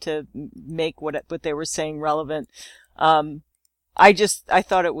 trying to make what they were saying relevant. I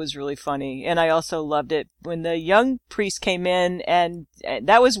thought it was really funny, and I also loved it when the young priest came in, and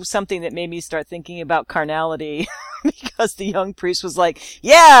that was something that made me start thinking about carnality, because the young priest was like,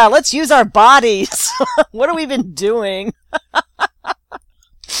 yeah, let's use our bodies. What have we been doing?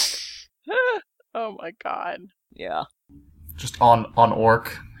 Oh my god. Yeah. Just on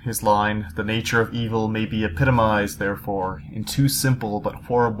Orc, his line, the nature of evil may be epitomized, therefore, in two simple but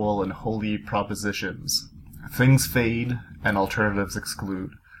horrible and holy propositions. Things fade, and alternatives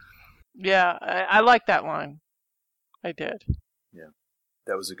exclude. Yeah, I like that line. I did. Yeah,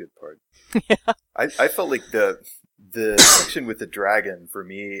 that was a good part. Yeah. I felt like the section with the dragon for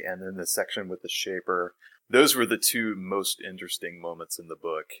me, and then the section with the Shaper, those were the two most interesting moments in the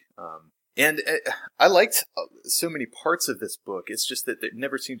book. And I liked so many parts of this book. It's just that it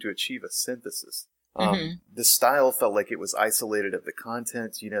never seemed to achieve a synthesis. The style felt like it was isolated of the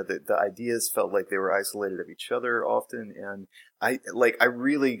content. The ideas felt like they were isolated of each other often. And I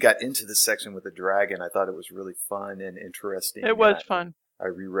really got into this section with the dragon. I thought it was really fun and interesting. It was fun. I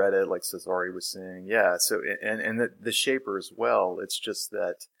reread it, like Cesare was saying. Yeah. So, and the Shaper as well. It's just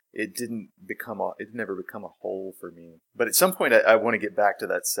that it never become a whole for me. But at some point I want to get back to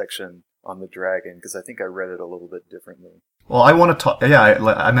that section on the dragon, because I think I read it a little bit differently. Well, I want to talk. Yeah,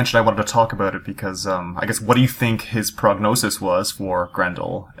 I mentioned I wanted to talk about it because I guess, what do you think his prognosis was for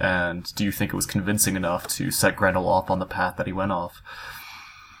Grendel, and do you think it was convincing enough to set Grendel off on the path that he went off?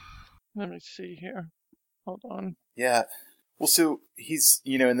 Let me see here. Hold on. Yeah. Well, so he's,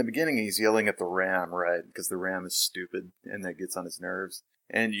 in the beginning he's yelling at the ram, right? Because the ram is stupid and that gets on his nerves.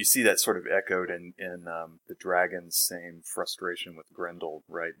 And you see that sort of echoed in the dragon's same frustration with Grendel,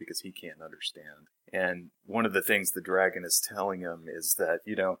 right? Because he can't understand. And one of the things the dragon is telling him is that,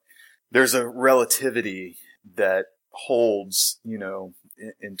 there's a relativity that holds,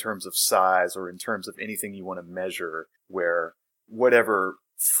 in terms of size or in terms of anything you want to measure, where whatever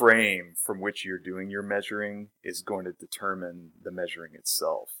frame from which you're doing your measuring is going to determine the measuring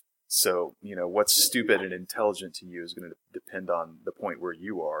itself. So, what's stupid and intelligent to you is going to depend on the point where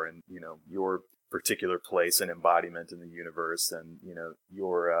you are and, your particular place and embodiment in the universe, and,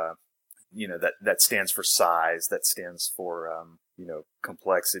 your, that stands for size, that stands for,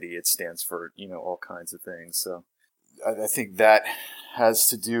 complexity, it stands for, all kinds of things. So I think that has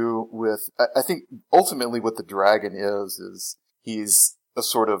to do with, I think ultimately what the dragon is he's a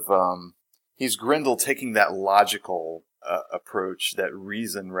sort of, he's Grendel taking that logical approach, that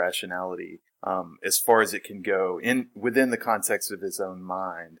reason, rationality, as far as it can go within the context of his own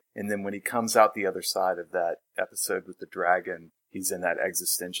mind. And then when he comes out the other side of that episode with the dragon, he's in that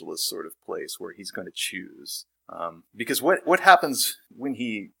existentialist sort of place where he's going to choose. Because what happens when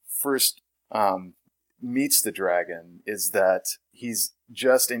he first meets the dragon is that he's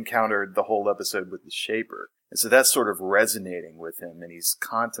just encountered the whole episode with the Shaper. And so that's sort of resonating with him, and he's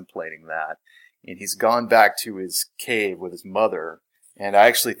contemplating that. And he's gone back to his cave with his mother. And I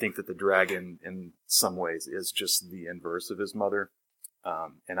actually think that the dragon, in some ways, is just the inverse of his mother.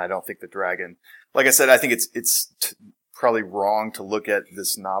 And I don't think the dragon, like I said, I think it's probably wrong to look at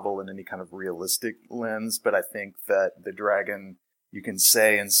this novel in any kind of realistic lens, but I think that the dragon, you can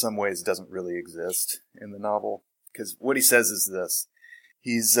say in some ways, doesn't really exist in the novel. Because what he says is this.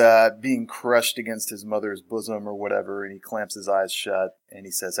 He's being crushed against his mother's bosom or whatever, and he clamps his eyes shut, and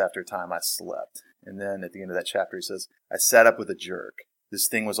he says, after a time, I slept. And then at the end of that chapter, he says, I sat up with a jerk. This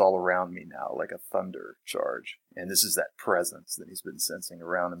thing was all around me now, like a thunder charge. And this is that presence that he's been sensing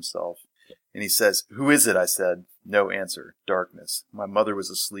around himself. And he says, who is it? I said. No answer. Darkness. My mother was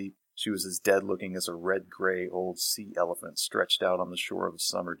asleep. She was as dead-looking as a red-gray old sea elephant stretched out on the shore of a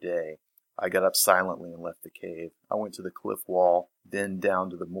summer day. I got up silently and left the cave. I went to the cliff wall, then down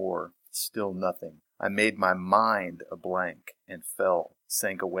to the moor. Still nothing. I made my mind a blank and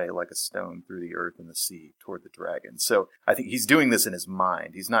sank away like a stone through the earth and the sea toward the dragon. So I think he's doing this in his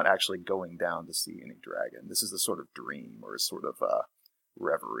mind. He's not actually going down to see any dragon. This is a sort of dream or a sort of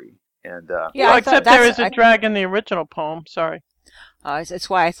reverie. And well, except there is a dragon in the original poem. Sorry. It's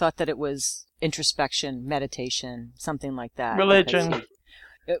why I thought that it was introspection, meditation, something like that. Religion.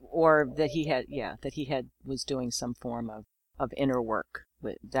 Or that he was doing some form of inner work.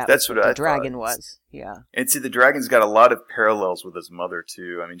 That's what the dragon thought. Was. Yeah. And see, the dragon's got a lot of parallels with his mother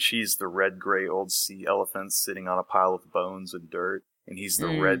too. I mean, she's the red-gray old sea elephant sitting on a pile of bones and dirt, and he's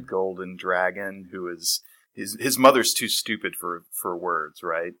the red golden dragon who is his mother's too stupid for words,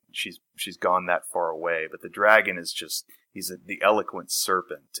 right? She's gone that far away, but the dragon is just the eloquent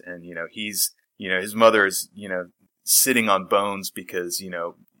serpent, and his mother is sitting on bones because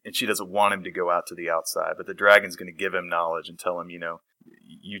and she doesn't want him to go out to the outside, but the dragon's going to give him knowledge and tell him,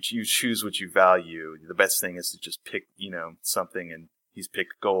 you choose what you value. The best thing is to just pick, something, and he's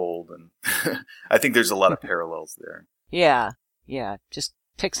picked gold, and I think there's a lot of parallels there. Yeah, just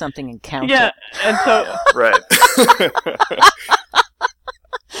pick something and count it. Yeah, and so right.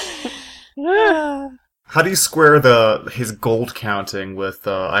 How do you square his gold counting with?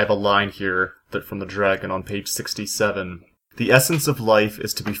 I have a line here from the dragon on page 67. The essence of life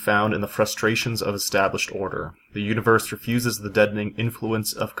is to be found in the frustrations of established order. The universe refuses the deadening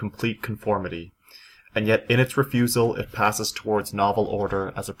influence of complete conformity, and yet in its refusal it passes towards novel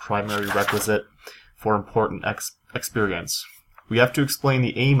order as a primary requisite for important experience. We have to explain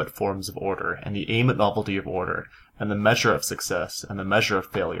the aim at forms of order, and the aim at novelty of order, and the measure of success, and the measure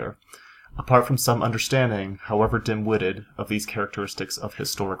of failure, apart from some understanding, however dim-witted, of these characteristics of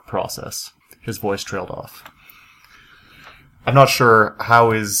historic process. His voice trailed off. I'm not sure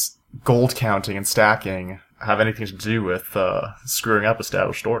how his gold counting and stacking have anything to do with screwing up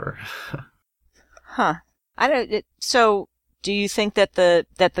established order. Huh. I don't. So, do you think that the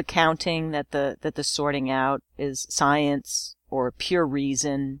counting, that the sorting out is science or pure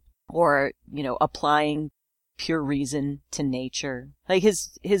reason, or applying pure reason to nature? Like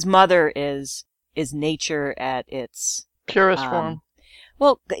his mother is nature at its purest form.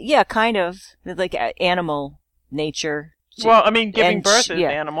 Well, yeah, kind of like animal nature. Well, I mean, giving birth is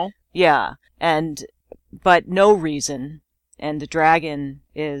animal. Yeah, but no reason, and the dragon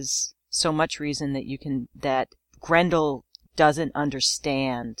is so much reason that Grendel doesn't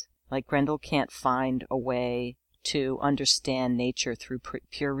understand. Like Grendel can't find a way to understand nature through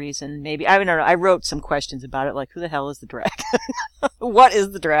pure reason. Maybe I don't know. I wrote some questions about it, like who the hell is the dragon? What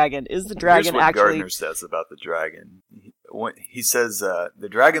is the dragon? Is the dragon Here's what actually? Gardner says about the dragon. He says the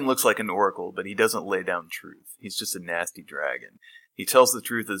dragon looks like an oracle, but he doesn't lay down truth. He's just a nasty dragon. He tells the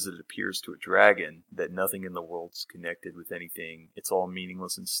truth as it appears to a dragon, that nothing in the world is connected with anything. It's all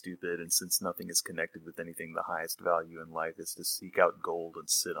meaningless and stupid, and since nothing is connected with anything, the highest value in life is to seek out gold and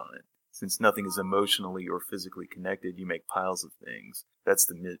sit on it. Since nothing is emotionally or physically connected, you make piles of things. That's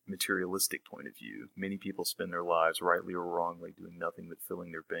the materialistic point of view. Many people spend their lives, rightly or wrongly, doing nothing but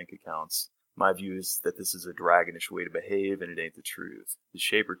filling their bank accounts. My view is that this is a dragonish way to behave, and it ain't the truth. The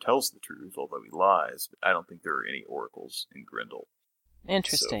Shaper tells the truth, although he lies, but I don't think there are any oracles in Grendel.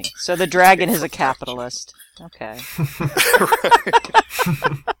 Interesting. So the dragon is a capitalist. Okay.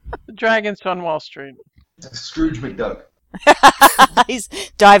 The dragon's on Wall Street. Scrooge McDuck. He's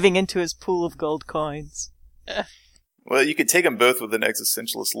diving into his pool of gold coins. Well, you could take them both with an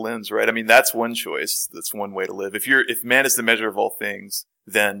existentialist lens, right? I mean, that's one choice. That's one way to live. If man is the measure of all things,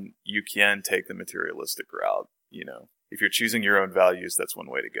 then you can take the materialistic route. You know, if you're choosing your own values, that's one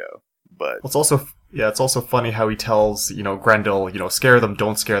way to go. But It's also funny how he tells, Grendel, scare them,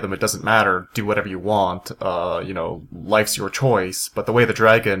 don't scare them, it doesn't matter, do whatever you want, life's your choice. But the way the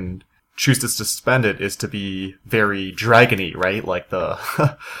dragon chooses to spend it is to be very dragony, right? Like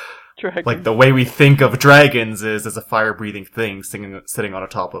Dragon. like the way we think of dragons is as a fire-breathing thing sitting on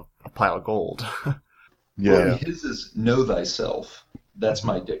top of a pile of gold. Well, his is know thyself. That's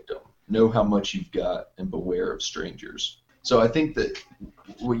my dictum. Know how much you've got and beware of strangers. So I think that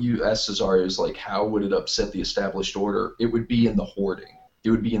what you asked, Cesario, is like, how would it upset the established order? It would be in the hoarding.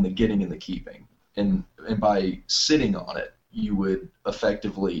 It would be in the getting and the keeping. And by sitting on it, you would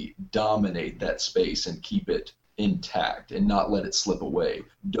effectively dominate that space and keep it intact and not let it slip away.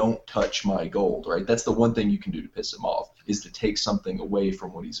 Don't touch my gold, right? That's the one thing you can do to piss him off, is to take something away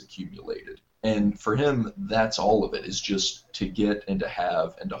from what he's accumulated. And for him, that's all of it, is just to get and to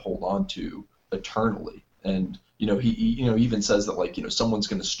have and to hold on to eternally. And he even says that, like, someone's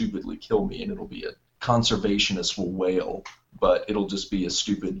going to stupidly kill me, and it'll be a conservationist will wail, but it'll just be a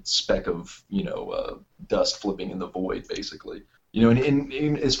stupid speck of dust flipping in the void, basically.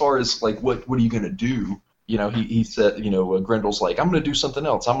 And as far as like what are you going to do? He said, Grendel's like, I'm going to do something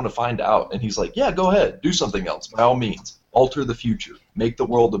else. I'm going to find out. And he's like, yeah, go ahead, do something else by all means. Alter the future. Make the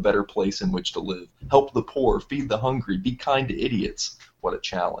world a better place in which to live. Help the poor. Feed the hungry. Be kind to idiots. What a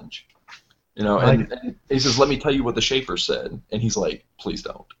challenge. And he says, let me tell you what the Shaper said. And he's like, please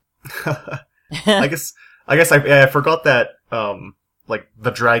don't. I guess I forgot that,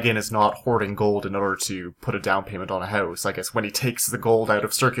 the dragon is not hoarding gold in order to put a down payment on a house. I guess when he takes the gold out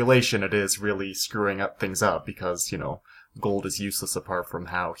of circulation, it is really screwing things up because, gold is useless apart from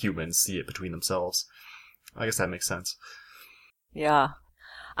how humans see it between themselves. I guess that makes sense. Yeah.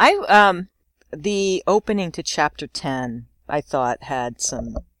 The opening to chapter 10, I thought, had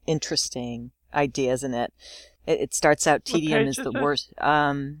some interesting ideas in it. It starts out, tedium is the worst.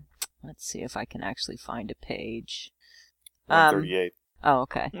 Let's see if I can actually find a page. 138. Oh,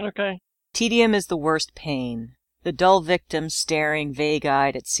 okay. Okay. Tedium is the worst pain. The dull victim staring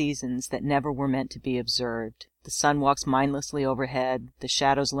vague-eyed at seasons that never were meant to be observed. The sun walks mindlessly overhead. The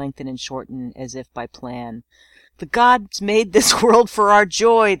shadows lengthen and shorten as if by plan. The gods made this world for our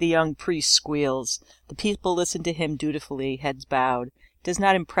joy, the young priest squeals. The people listen to him dutifully, heads bowed. It does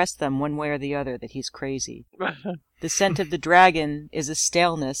not impress them one way or the other that he's crazy. The scent of the dragon is a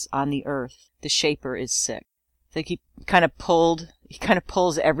staleness on the earth. The Shaper is sick. Like he kind of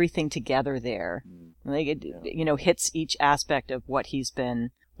pulls everything together there. Like it, hits each aspect of what he's been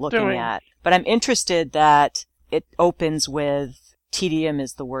looking at. But I'm interested that it opens with tedium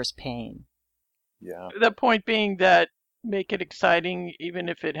is the worst pain. Yeah. The point being that make it exciting even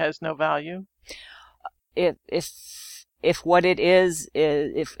if it has no value. If what it is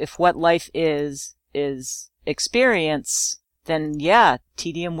if what life is experience, then yeah,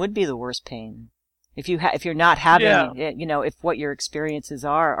 tedium would be the worst pain. If you're not having, if what your experiences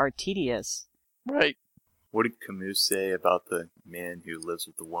are tedious. Right. What did Camus say about the man who lives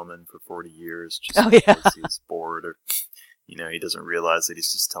with the woman for 40 years just because he's bored, or he doesn't realize that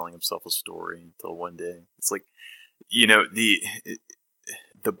he's just telling himself a story until one day. It's like,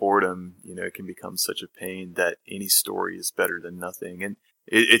 the boredom, can become such a pain that any story is better than nothing. And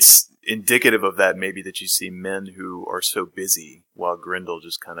it's indicative of that, maybe, that you see men who are so busy, while Grendel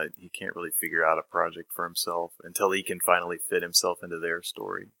just he can't really figure out a project for himself until he can finally fit himself into their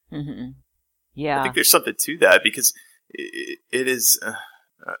story. Mm-hmm. Yeah. I think there's something to that, because it is,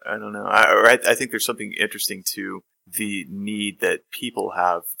 I don't know, I think there's something interesting to the need that people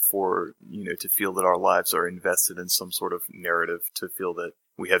have for, to feel that our lives are invested in some sort of narrative, to feel that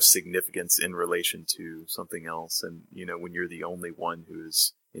we have significance in relation to something else. And, when you're the only one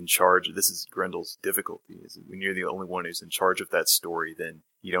who's in charge. This is Grendel's difficulty. Is when you're the only one who's in charge of that story, then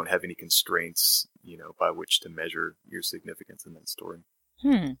you don't have any constraints, by which to measure your significance in that story.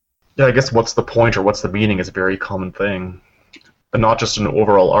 Yeah, I guess what's the point or what's the meaning is a very common thing. And not just an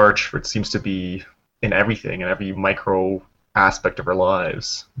overall arch, it seems to be in everything, in every micro aspect of our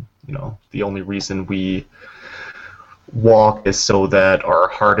lives. The only reason we walk is so that our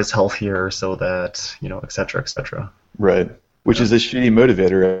heart is healthier, so that, et cetera, et cetera. Right. Which is a shitty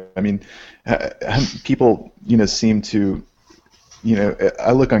motivator. I mean, people, seem to,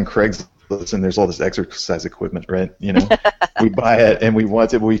 I look on Craigslist and there's all this exercise equipment, right? We buy it and we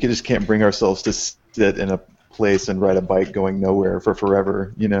want it, but we just can't bring ourselves to sit in a place and ride a bike going nowhere for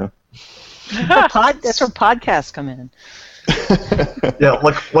forever, That's where podcasts come in. Yeah,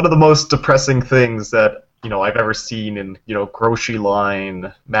 like one of the most depressing things that I've ever seen in grocery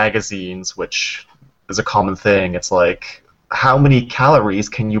line magazines, which is a common thing. It's like, how many calories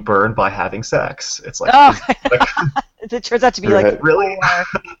can you burn by having sex? It's like, it turns out to be right. like really?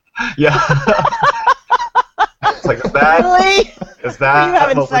 Yeah. It's like, is that really? Is that Who are you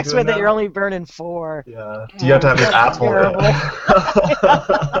having what we're sex doing with now? that you're only burning 4? Yeah. Do you have to have your apple?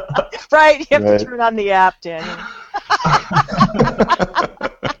 Right, you have Right. to turn on the app, Daniel.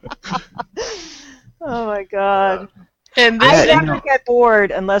 Oh my god. And I this, never get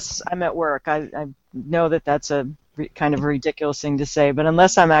bored unless I'm at work. I know that that's a kind of a ridiculous thing to say, but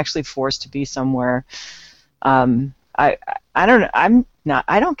unless I'm actually forced to be somewhere, I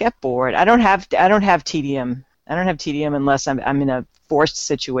don't get bored. I don't have TDM. I don't have TDM unless I'm in a forced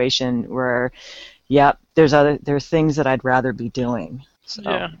situation where, there are things that I'd rather be doing. So.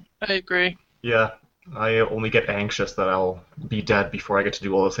 yeah, I agree. Yeah. I only get anxious that I'll be dead before I get to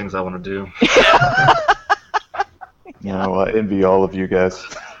do all the things I want to do. No, I envy all of you guys.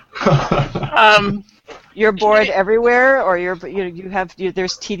 You're bored everywhere, or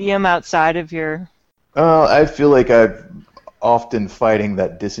there's TDM outside of your. I feel like I'm often fighting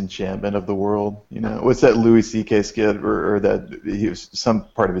that disenchantment of the world. What's that Louis C.K. skit, or that he was some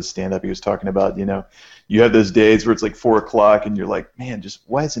part of his stand-up he was talking about? You have those days where it's like 4:00 and you're like, man, just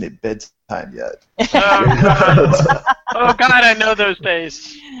why isn't it bedtime yet? Oh God, I know those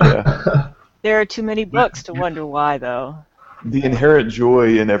days. Yeah. There are too many books to wonder why, though. The inherent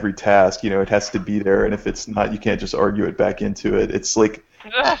joy in every task, it has to be there, and if it's not, you can't just argue it back into it. It's like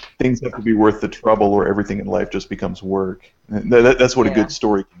things have to be worth the trouble, or everything in life just becomes work. And that's what a good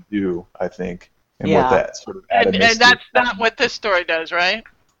story can do, I think, and what that sort of And that's not what this story does, right?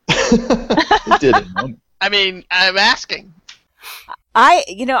 it did. I mean, I'm asking.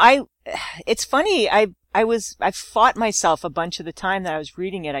 It's funny. I fought myself a bunch of the time that I was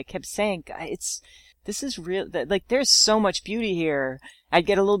reading it. I kept saying, this is real. Like, there's so much beauty here. I'd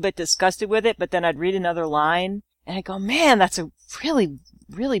get a little bit disgusted with it, but then I'd read another line and I'd go, man, that's a really,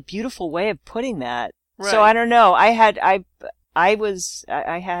 really beautiful way of putting that. Right. So I don't know. I had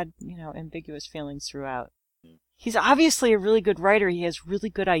ambiguous feelings throughout. He's obviously a really good writer. He has really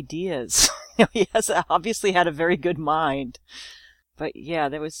good ideas. He has obviously had a very good mind. But yeah,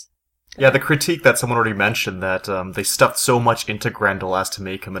 there was. Yeah, the critique that someone already mentioned, that they stuffed so much into Grendel as to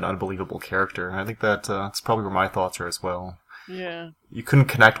make him an unbelievable character. And I think that's probably where my thoughts are as well. Yeah. You couldn't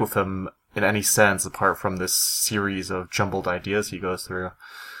connect with him in any sense apart from this series of jumbled ideas he goes through.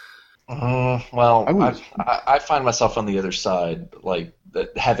 Well, I find myself on the other side, like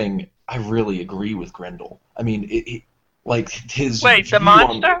I really agree with Grendel. I mean, like his. Wait, the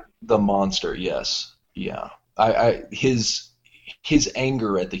monster? The monster, yes, yeah. His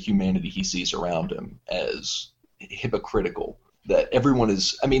anger at the humanity he sees around him as hypocritical. That everyone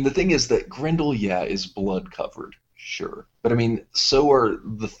is. I mean, the thing is that Grendel, is blood covered, sure, but I mean, so are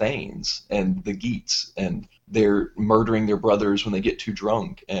the Thanes and the Geats, and they're murdering their brothers when they get too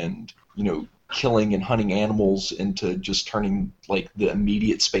drunk, and killing and hunting animals into just turning like the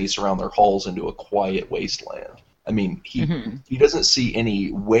immediate space around their halls into a quiet wasteland. I mean, he doesn't see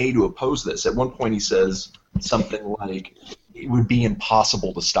any way to oppose this. At one point he says something like, it would be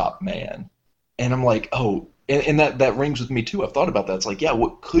impossible to stop man. And I'm like, oh, and that rings with me too. I've thought about that. It's like,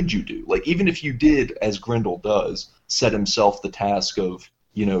 what could you do? Like, even if you did, as Grendel does, set himself the task of,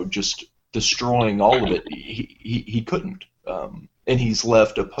 just destroying all of it, he couldn't. And he's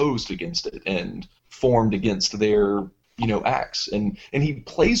left opposed against it and formed against their, acts. And he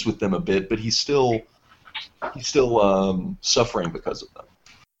plays with them a bit, but he's still suffering because of them.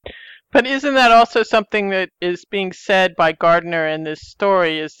 But isn't that also something that is being said by Gardner in this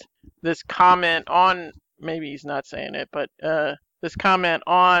story, is this comment on, maybe he's not saying it, but this comment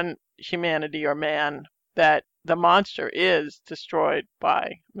on humanity or man, that the monster is destroyed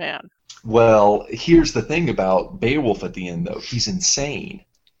by man? Well, here's the thing about Beowulf at the end, though. He's insane.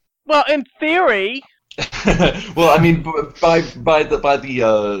 Well, in theory. Well, I mean, by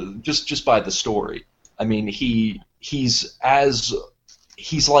the just by the story. I mean, he's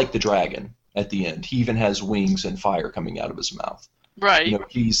like the dragon at the end. He even has wings and fire coming out of his mouth. Right. You know,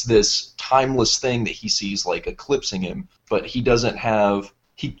 he's this timeless thing that he sees like eclipsing him, but he doesn't have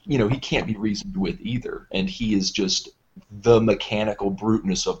he can't be reasoned with either, and he is just the mechanical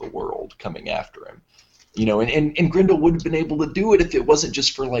bruteness of the world coming after him. You know, and Grendel would have been able to do it if it wasn't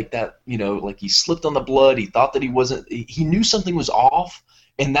just for like that, you know, like he slipped on the blood, he thought that he knew something was off,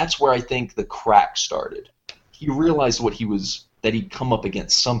 and that's where I think the crack started. He realized that he'd come up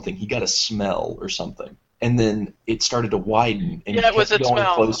against something, he got a smell or something, and then it started to widen, and he kept going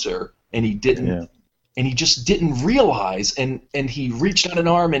closer, and he didn't, and he just didn't realize, and he reached out an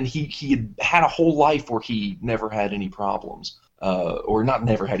arm, and he had a whole life where he never had any problems. Or not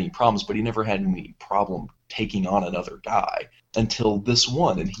never had any problems, but he never had any problem taking on another guy until this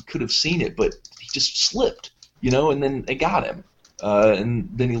one, and he could have seen it, but he just slipped, you know, and then it got him, and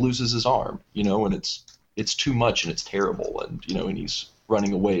then he loses his arm, you know, and it's too much and it's terrible, and you know, and he's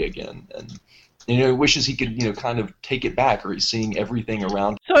running away again, and you know, he wishes he could, you know, kind of take it back, or he's seeing everything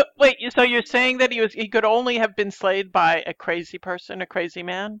around. So wait, so you're saying that he could only have been slayed by a crazy person, a crazy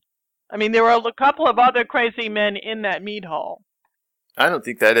man? I mean, there were a couple of other crazy men in that mead hall. I don't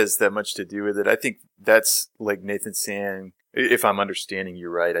think that has that much to do with it. I think that's like Nathan saying, if I'm understanding you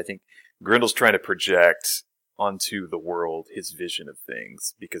right, I think Grendel's trying to project onto the world his vision of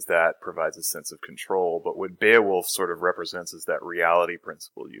things because that provides a sense of control. But what Beowulf sort of represents is that reality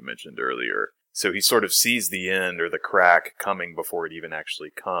principle you mentioned earlier. So he sort of sees the end or the crack coming before it even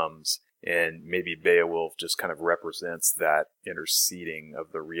actually comes. And maybe Beowulf just kind of represents that interceding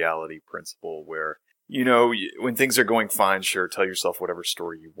of the reality principle where, you know, when things are going fine, sure, tell yourself whatever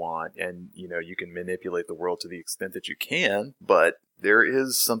story you want. And, you know, you can manipulate the world to the extent that you can, but there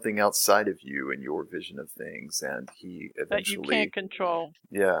is something outside of you and your vision of things. And he eventually... That you can't control.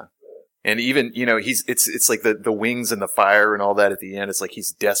 Yeah. And even, you know, it's like the wings and the fire and all that at the end. It's like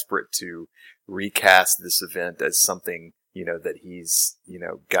he's desperate to recast this event as something, you know, that he's, you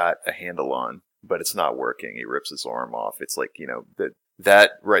know, got a handle on, but it's not working. He rips his arm off. It's like, you know,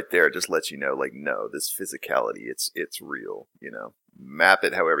 that right there just lets you know, like, no, this physicality, it's real, you know, map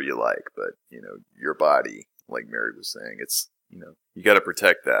it however you like, but, you know, your body, like Mary was saying, it's, you know, you got to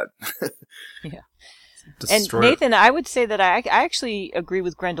protect that. Yeah. Destroy And Nathan, I would say that I actually agree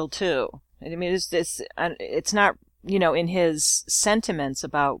with Grendel too. I mean, it's not, you know, in his sentiments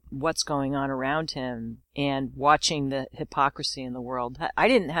about what's going on around him and watching the hypocrisy in the world. I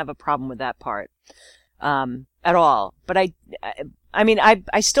didn't have a problem with that part at all. But I mean,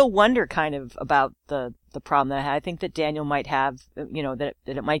 I still wonder kind of about the problem that I had. I think that Daniel might have, you know, that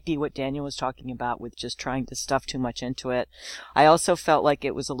it might be what Daniel was talking about with just trying to stuff too much into it. I also felt like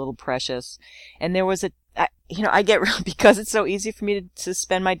it was a little precious. And there was you know, I get, because it's so easy for me to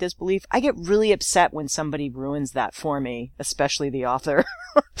suspend my disbelief, I get really upset when somebody ruins that for me, especially the author.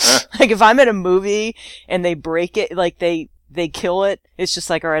 Like if I'm at a movie and they break it, like they kill it, it's just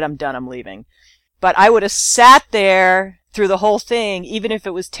like, all right, I'm done, I'm leaving. But I would have sat there through the whole thing, even if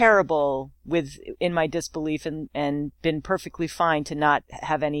it was terrible, in my disbelief and been perfectly fine to not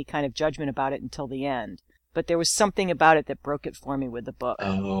have any kind of judgment about it until the end. But there was something about it that broke it for me with the book.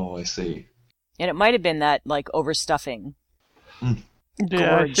 Oh, I see. And it might have been that, like, overstuffing.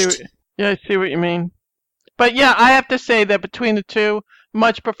 Yeah, I see what you mean. But yeah, I have to say that between the two,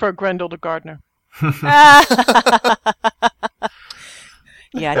 much prefer Grendel to Gardner.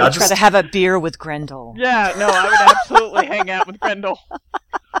 Yeah, I'd try to have a beer with Grendel. Yeah, no, I would absolutely hang out with Grendel.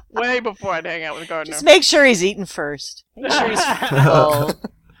 Way before I'd hang out with Gardner. Just make sure he's eating first. Make sure he's full.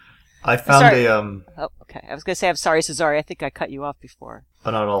 I found Oh, okay. I was going to say, I'm sorry, Cesare. I think I cut you off before.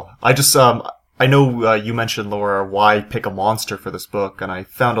 Oh, not at all. I just, I know you mentioned, Laura, why pick a monster for this book, and I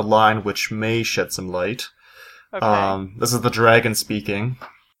found a line which may shed some light. Okay. This is the dragon speaking.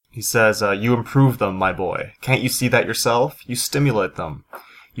 He says, you improve them, my boy. Can't you see that yourself? You stimulate them.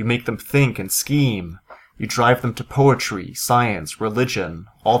 You make them think and scheme. You drive them to poetry, science, religion,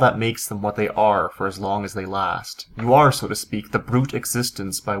 all that makes them what they are for as long as they last. You are, so to speak, the brute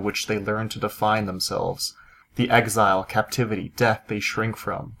existence by which they learn to define themselves. The exile, captivity, death they shrink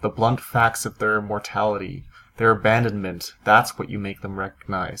from, the blunt facts of their mortality, their abandonment, that's what you make them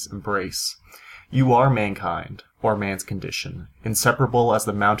recognize, embrace. You are mankind, or man's condition, inseparable as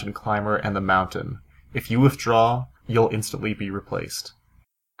the mountain climber and the mountain. If you withdraw, you'll instantly be replaced.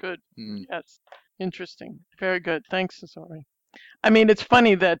 Good. Yes. Interesting. Very good. Thanks, Cesare. I mean, it's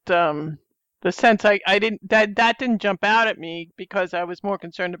funny that the sense I didn't that didn't jump out at me because I was more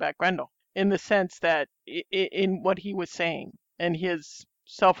concerned about Grendel in the sense that in what he was saying and his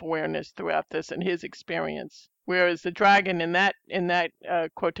self-awareness throughout this and his experience. Whereas the dragon in that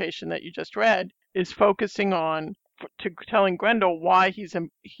quotation that you just read is focusing on telling Grendel why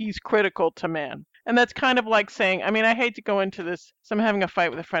he's critical to man. And that's kind of like saying, I mean, I hate to go into this, so I'm having a fight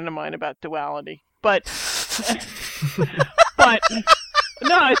with a friend of mine about duality, but but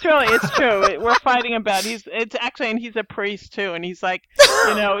no, it's true. We're fighting about and he's a priest too, and he's like,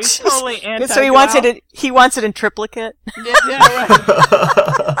 he's totally anti. So he wants it in triplicate. Yeah,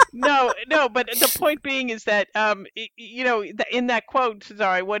 right. No, but the point being is that in that quote,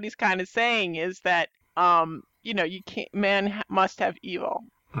 sorry, what he's kind of saying is that you can't. Man must have evil.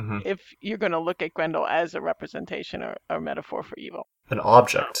 Mm-hmm. If you're going to look at Grendel as a representation or a metaphor for evil, an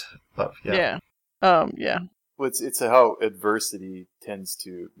object of yeah. Well, it's how adversity tends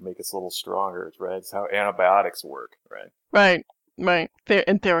to make us a little stronger, right? It's how antibiotics work, right? Right.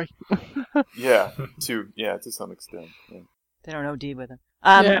 In theory. Yeah, to some extent. Yeah. They don't OD with it.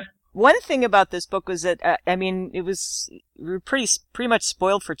 Yeah. One thing about this book was that we were pretty much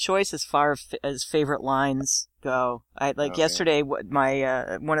spoiled for choice as far as favorite lines go. Yesterday,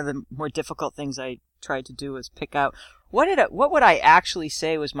 my one of the more difficult things I tried to do was pick out what would I actually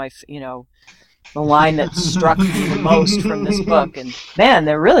say was my the line that struck me the most from this book, and man,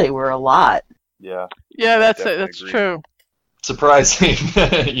 there really were a lot. Yeah. Yeah, that's true. Surprising,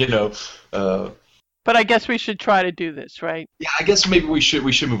 But I guess we should try to do this, right? Yeah, I guess maybe we should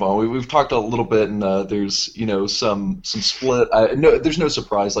move on. We've talked a little bit, and there's some split. There's no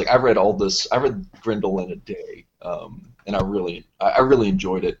surprise. Like I read Grendel in a day, and I really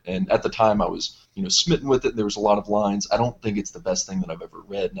enjoyed it. And at the time, I was smitten with it. There was a lot of lines. I don't think it's the best thing that I've ever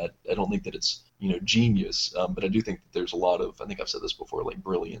read, and I don't think that it's genius. But I do think that there's a lot of, I think I've said this before, like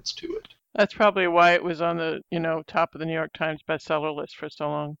brilliance to it. That's probably why it was on the top of the New York Times bestseller list for so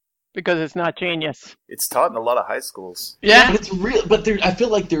long. Because it's not genius. It's taught in a lot of high schools. Yeah, but it's real. But I feel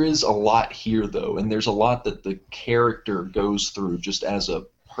like there is a lot here, though, and there's a lot that the character goes through just as a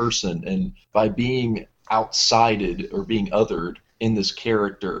person, and by being outsided or being othered in this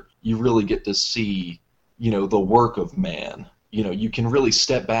character, you really get to see, the work of man. You can really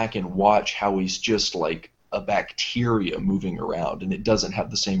step back and watch how he's just like a bacteria moving around, and it doesn't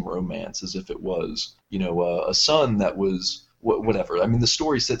have the same romance as if it was, a son that was. Whatever. I mean, the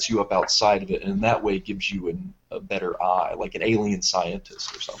story sets you up outside of it, and in that way gives you a better eye, like an alien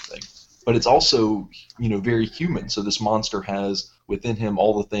scientist or something. But it's also, very human. So this monster has within him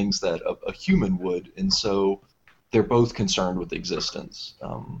all the things that a human would, and so they're both concerned with existence.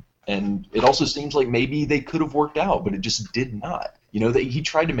 And it also seems like maybe they could have worked out, but it just did not. He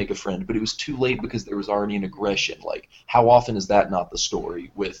tried to make a friend, but it was too late because there was already an aggression. Like, how often is that not the story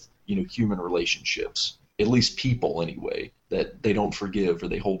with, human relationships? At least people, anyway, that they don't forgive or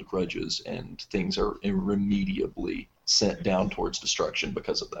they hold grudges, and things are irremediably sent down towards destruction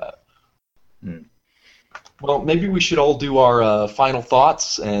because of that. Well, maybe we should all do our final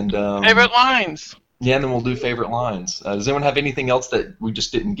thoughts and favorite lines. Yeah, and then we'll do favorite lines. Does anyone have anything else that we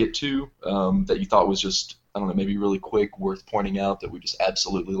just didn't get to that you thought was just, I don't know, maybe really quick, worth pointing out that we just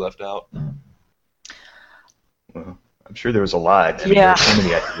absolutely left out? I'm sure there was a lot. There were so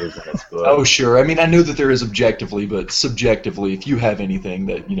many ideas in this book. Oh, sure. I mean, I know that there is objectively, but subjectively, if you have anything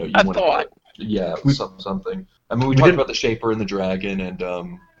that you want to, something. I mean, we talked about the Shaper and the dragon,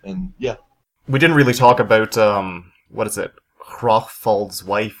 and yeah. We didn't really talk about what is it, Hrothald's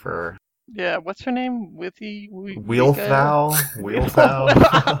wife or what's her name? Wheelfowl.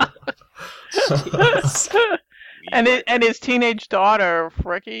 And his teenage daughter,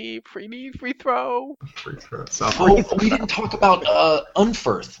 Free Throw. We didn't talk about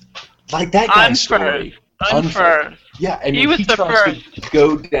Unferth. Like that guy's story. Unferth. Yeah, I mean, he tries to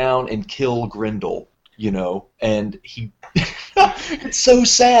go down and kill Grendel, and he... It's so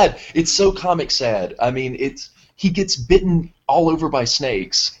sad. It's so comic sad. I mean, he gets bitten all over by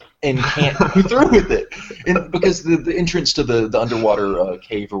snakes and can't go through with it, because the entrance to the underwater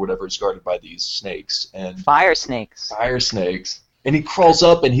cave or whatever is guarded by these snakes and fire snakes. And he crawls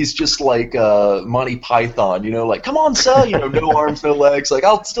up and he's just like Monty Python, like, come on, son, no arms, no legs, like,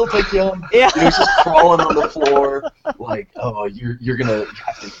 I'll still take you on. Yeah. He's just crawling on the floor, like, oh, you're gonna,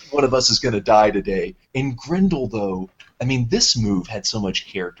 one of us is gonna die today. And Grendel, though, I mean, this move had so much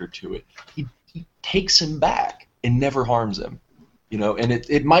character to it. He takes him back and never harms him. And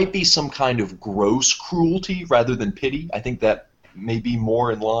it might be some kind of gross cruelty rather than pity. I think that may be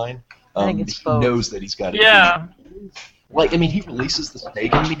more in line. I think it's he knows that he's got to. Yeah. Like, I mean, he releases the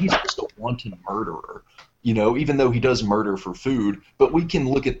snake. I mean, he's just a wanton murderer, even though he does murder for food. But we can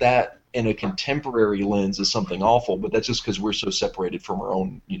look at that in a contemporary lens as something awful, but that's just because we're so separated from our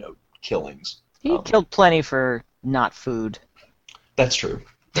own, killings. He killed plenty for not food. That's true.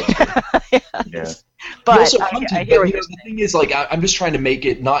 Yeah. But Also I hunted, hear but what you know, you're the saying. thing is, like, I'm just trying to make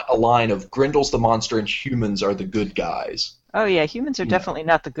it not a line of Grendel's the monster and humans are the good guys. Oh yeah, humans are Yeah. definitely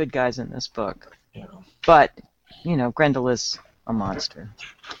not the good guys in this book. Yeah. But, Grendel is a monster.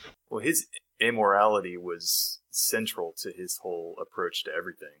 Well, his immorality was central to his whole approach to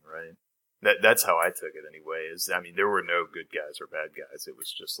everything, right? That's how I took it anyway. There were no good guys or bad guys. It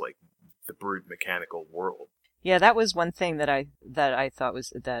was just like the brute mechanical world. Yeah, that was one thing that I thought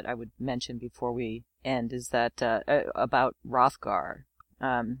was that I would mention before we end is that about Hrothgar.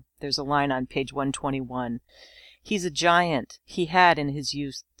 There's a line on page 121. He's a giant. He had in his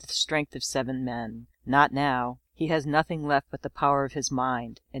youth the strength of 7 men. Not now. He has nothing left but the power of his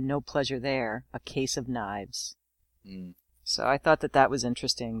mind, and no pleasure there, a case of knives. Mm. So I thought that was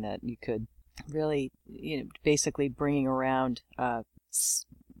interesting, that you could really, basically bringing around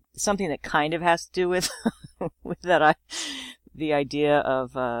something that kind of has to do with with that. The idea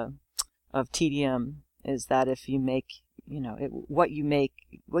of tedium is that if you make, what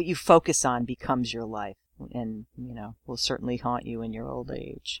you focus on becomes your life, and will certainly haunt you in your old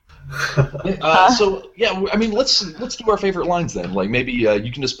age. So yeah, let's do our favorite lines then. Like maybe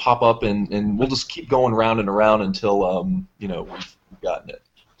you can just pop up and we'll just keep going round and around until we've gotten it.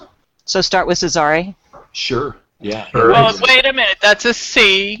 So start with Cesare. Sure. Yeah. Well, wait a minute. That's a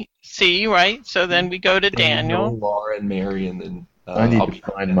C, right? So then we go to Daniel. Laura, and Mary, and then I need to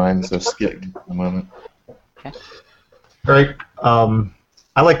find mine, so skip a moment. Okay. All right.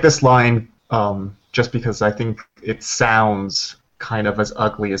 I like this line just because I think it sounds kind of as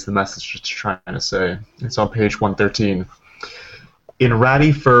ugly as the message it's trying to say. It's on page 113. In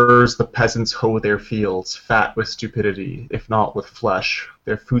ratty furs the peasants hoe their fields, fat with stupidity, if not with flesh.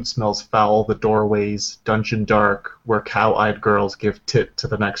 Their food smells foul, the doorways, dungeon dark, where cow-eyed girls give tit to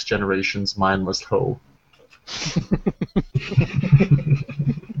the next generation's mindless hoe.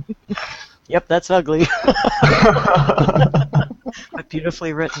 Yep, that's ugly. But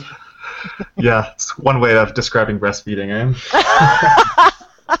beautifully written. Yeah, it's one way of describing breastfeeding, eh?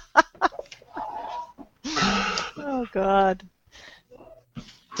 Oh, God.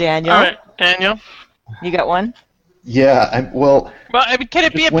 Daniel? All right, Daniel. You got one? Yeah, Well, can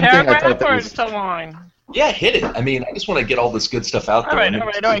it be a Just one thing I paragraph thought that or was- it's a line? yeah, hit it. I just want to get all this good stuff out All there.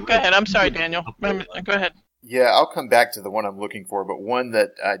 right. Go ahead. I'm sorry, Daniel. Go ahead. Yeah, I'll come back to the one I'm looking for, but one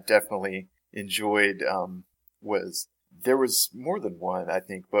that I definitely enjoyed was, there was more than one, I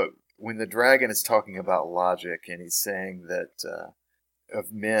think, but when the dragon is talking about logic and he's saying that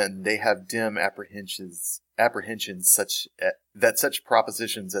of men, they have dim apprehensions that such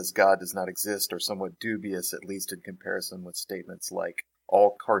propositions as God does not exist are somewhat dubious, at least in comparison with statements like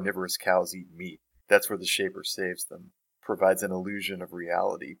all carnivorous cows eat meat. That's where the Shaper saves them, provides an illusion of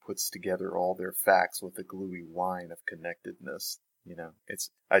reality, puts together all their facts with a gluey wine of connectedness.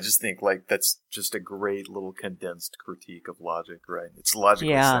 I just think like that's just a great little condensed critique of logic, right? It's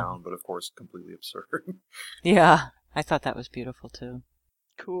logically sound, but of course completely absurd. Yeah, I thought that was beautiful too.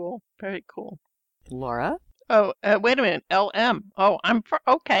 Cool. Very cool. Laura? Oh, wait a minute. LM. Oh,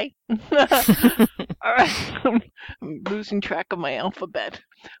 okay. All right. I'm losing track of my alphabet.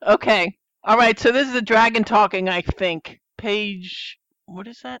 Okay. All right. So this is the dragon talking, I think. Page, what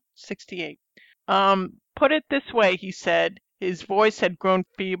is that? 68. Put it this way, he said. His voice had grown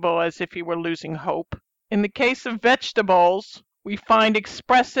feeble as if he were losing hope. In the case of vegetables, we find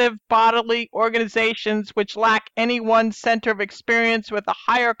expressive bodily organizations which lack any one center of experience with a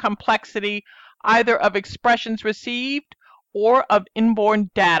higher complexity either of expressions received or of inborn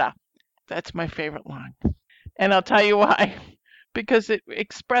data. That's my favorite line. And I'll tell you why. Because it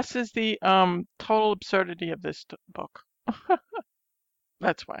expresses the total absurdity of this book.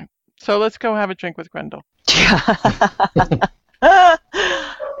 That's why. So let's go have a drink with Grendel.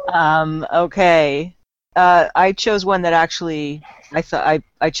 Okay. I chose one that actually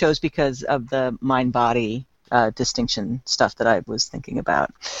I chose because of the mind-body distinction stuff that I was thinking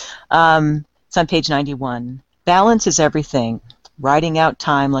about. It's on page 91. Balance is everything. Riding out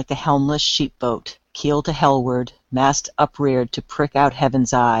time like a helmless sheepboat, keel to hellward, mast upreared to prick out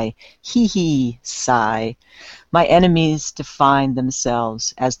heaven's eye. Hee, sigh. My enemies define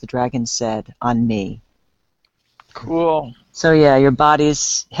themselves, as the dragon said, on me. Cool. So yeah, your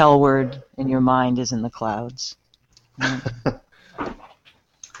body's hellward and your mind is in the clouds.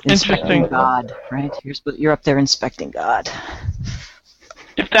 Inspecting God, right? You're up there inspecting God.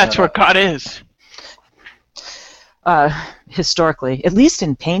 If that's where God is. Historically, at least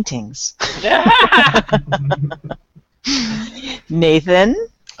in paintings. Nathan?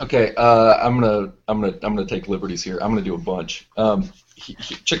 Okay, I'm gonna take liberties here. I'm gonna do a bunch.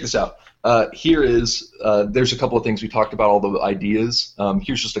 check this out. Here is, there's a couple of things we talked about, all the ideas.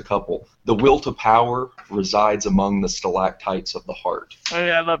 Here's just a couple. The will to power resides among the stalactites of the heart. Oh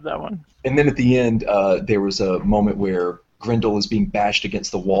yeah, I love that one. And then at the end, there was a moment where Grendel is being bashed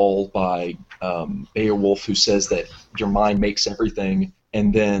against the wall by Beowulf, who says that your mind makes everything.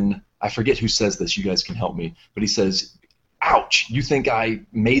 And then, I forget who says this, you guys can help me, but he says, ouch, you think I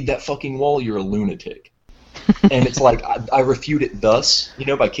made that fucking wall? You're a lunatic. And it's like, I refute it thus,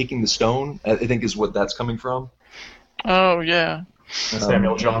 by kicking the stone, I think is what that's coming from. Oh, yeah.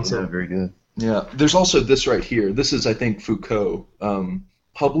 Samuel Johnson. Yeah, very good. Yeah. There's also this right here. This is, I think, Foucault.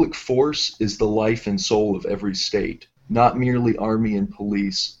 Public force is the life and soul of every state. Not merely army and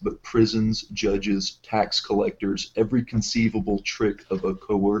police, but prisons, judges, tax collectors, every conceivable trick of a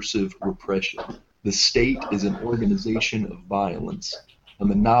coercive repression. The state is an organization of violence, a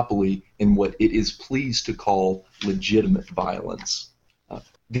monopoly in what it is pleased to call legitimate violence.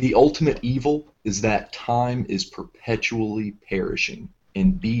 The ultimate evil is that time is perpetually perishing,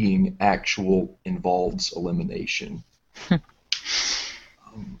 and being actual involves elimination.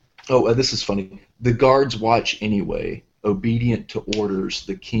 This is funny. The guards watch anyway. Obedient to orders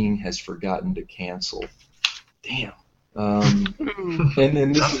the king has forgotten to cancel. Damn. And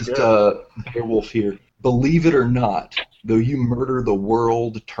then this is Beowulf here. Believe it or not, though you murder the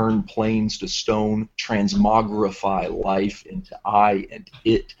world, turn plains to stone, transmogrify life into I and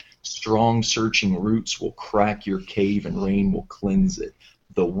it, strong searching roots will crack your cave and rain will cleanse it.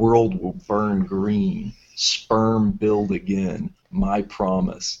 The world will burn green, sperm build again, my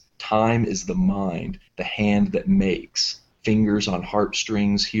promise. Time is the mind, the hand that makes. Fingers on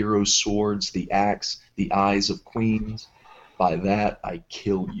harpstrings, heroes' swords, the axe, the eyes of queens. By that I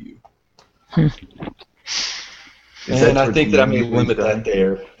kill you. And I think that I may limit that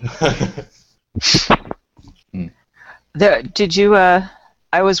there. Did you?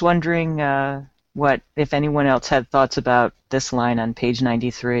 I was wondering what if anyone else had thoughts about this line on page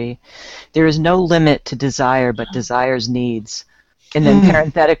 93. There is no limit to desire, but desire's needs. And then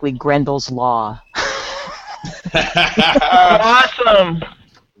parenthetically, Grendel's law. Awesome.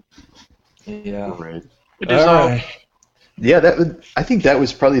 Yeah. Right. It is all. Yeah, I think that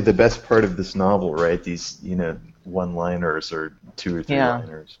was probably the best part of this novel, right? These, one-liners or two or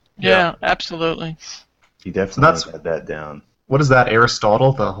three-liners. Yeah, absolutely. He definitely had that down. What is that,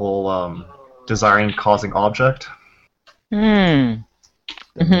 Aristotle? The whole desiring causing object? Oh,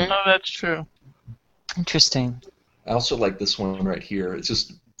 that's true. Interesting. I also like this one right here. It's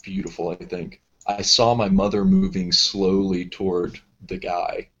just beautiful, I think. I saw my mother moving slowly toward the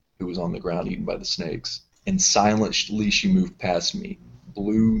guy who was on the ground eaten by the snakes, and silently she moved past me,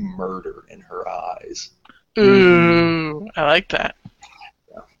 blue murder in her eyes. Ooh, I like that.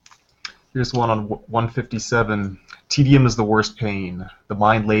 Yeah. Here's one on 157. Tedium is the worst pain. The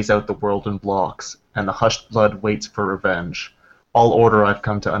mind lays out the world in blocks, and the hushed blood waits for revenge. All order I've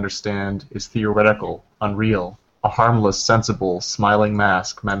come to understand is theoretical, unreal. A harmless, sensible, smiling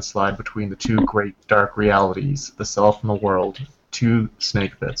mask men slide between the two great dark realities, the self and the world, two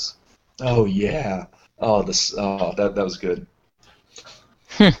snake bits. Oh yeah. That was good.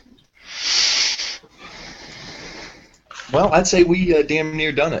 Well, I'd say we damn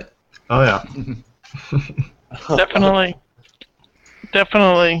near done it. Oh yeah. Definitely.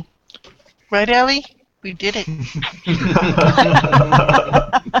 Definitely. Right, Ellie? We did it.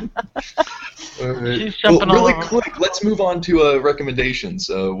 All right. She's jumping all really over. quick, let's move on to recommendations.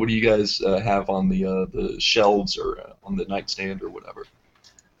 What do you guys have on the shelves or on the nightstand or whatever?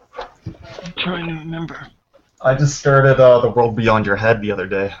 I'm trying to remember. I just started The World Beyond Your Head the other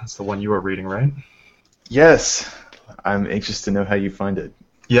day. That's the one you were reading, right? Yes. I'm anxious to know how you find it.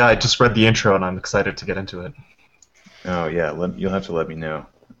 Yeah, I just read the intro and I'm excited to get into it. Oh, yeah. You'll have to let me know.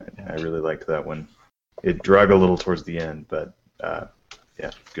 I really liked that one. It dragged a little towards the end, but yeah,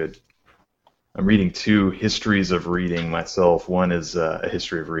 good. I'm reading two histories of reading myself. One is A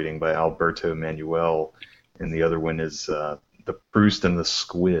History of Reading by Alberto Manuel, and the other one is The Proust and the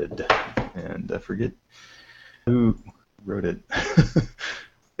Squid. And I forget who wrote it.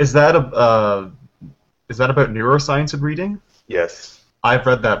 Is that about neuroscience and reading? Yes. I've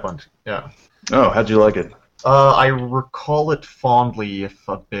read that one. Yeah. Oh, how'd you like it? I recall it fondly, if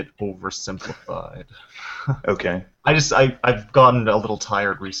a bit oversimplified. Okay. I've gotten a little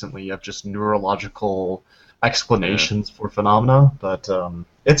tired recently of just neurological explanations for phenomena, but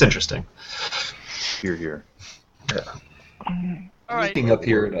it's interesting. Hear, hear. Yeah. All right. Looking up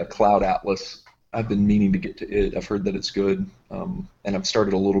here at Cloud Atlas, I've been meaning to get to it. I've heard that it's good, and I've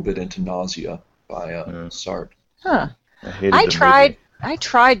started a little bit into Nausea by Sartre. Huh. I hated I the tried. movie. I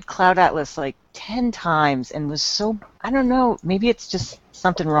tried Cloud Atlas like 10 times and was so, I don't know, maybe it's just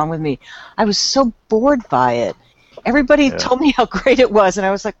something wrong with me. I was so bored by it. Everybody told me how great it was, and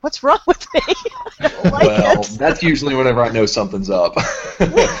I was like, what's wrong with me? I don't like Well, it. that's usually whenever I know something's up.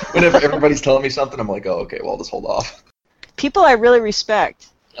 Whenever everybody's telling me something, I'm like, oh, okay, well, I'll just hold off. People I really respect.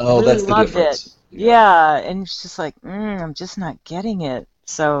 Oh, really that's the loved difference. It. Yeah, and it's just like, I'm just not getting it.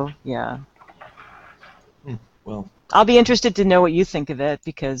 So, yeah. Well, I'll be interested to know what you think of it,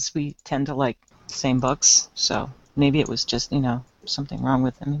 because we tend to like the same books, so maybe it was just, something wrong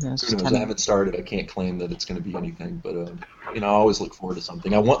with it. Maybe I was who just knows? having... I haven't started. I can't claim that it's going to be anything, but I always look forward to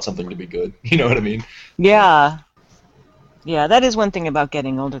something. I want something to be good. You know what I mean? Yeah. Yeah, that is one thing about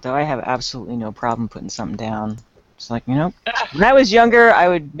getting older, though. I have absolutely no problem putting something down. It's like, when I was younger, I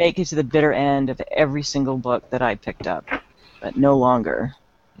would make it to the bitter end of every single book that I picked up, but no longer.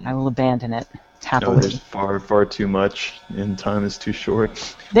 I will abandon it happily. No, there's far, far too much, and time is too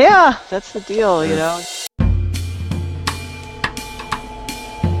short. Yeah, that's the deal,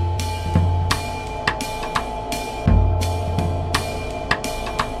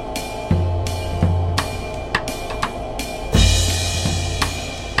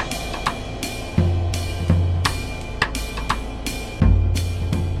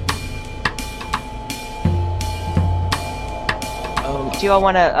 Do you all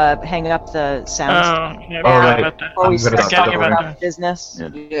want to hang up the sounds Yeah, All right. about that. before we I'm gonna start stop talking over. about business?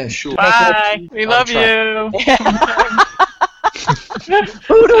 Yeah, sure. Bye. We love try. you.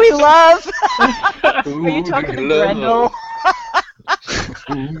 Who do we love? Who Are you do talking you to love? Grendel?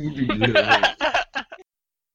 Who do you love?